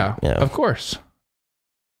like that. Yeah. Of course.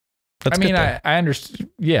 That's I understand.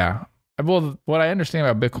 Yeah. Well, what I understand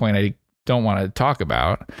about Bitcoin, I don't want to talk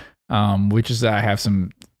about, which is that I have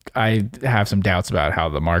some doubts about how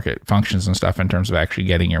the market functions and stuff in terms of actually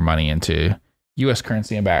getting your money into U.S.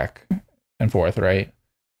 currency and back and forth, right?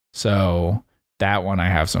 So that one I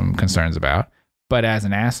have some concerns about. But as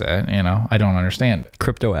an asset, I don't understand it.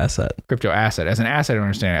 Crypto asset. As an asset, I don't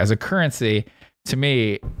understand it. As a currency, to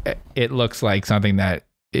me, it looks like something that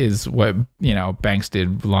is what, banks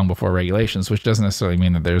did long before regulations, which doesn't necessarily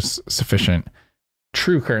mean that there's sufficient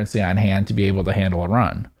true currency on hand to be able to handle a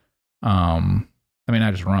run. Not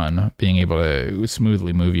just run, being able to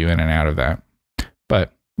smoothly move you in and out of that.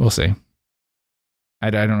 But we'll see. I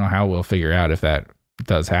don't know how we'll figure out if that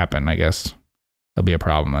does happen. I guess there'll be a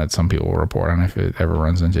problem that some people will report on if it ever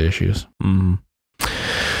runs into issues.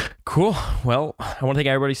 Cool. Well, I want to thank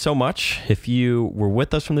everybody so much. If you were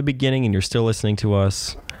with us from the beginning and you're still listening to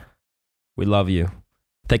us, we love you.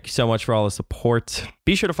 Thank you so much for all the support.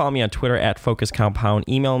 Be sure to follow me on Twitter at Focus Compound.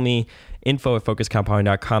 Email me,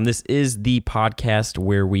 info@focuscompound.com. This is the podcast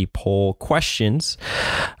where we poll questions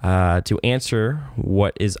to answer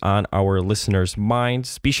what is on our listeners'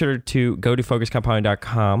 minds. Be sure to go to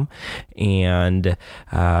focuscompound.com and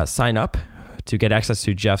sign up to get access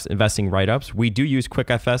to Jeff's investing write-ups. We do use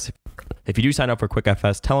QuickFS. If you do sign up for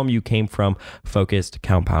QuickFS, tell them you came from Focused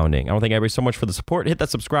Compounding. I want to thank everybody so much for the support. Hit that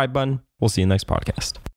subscribe button. We'll see you in the next podcast.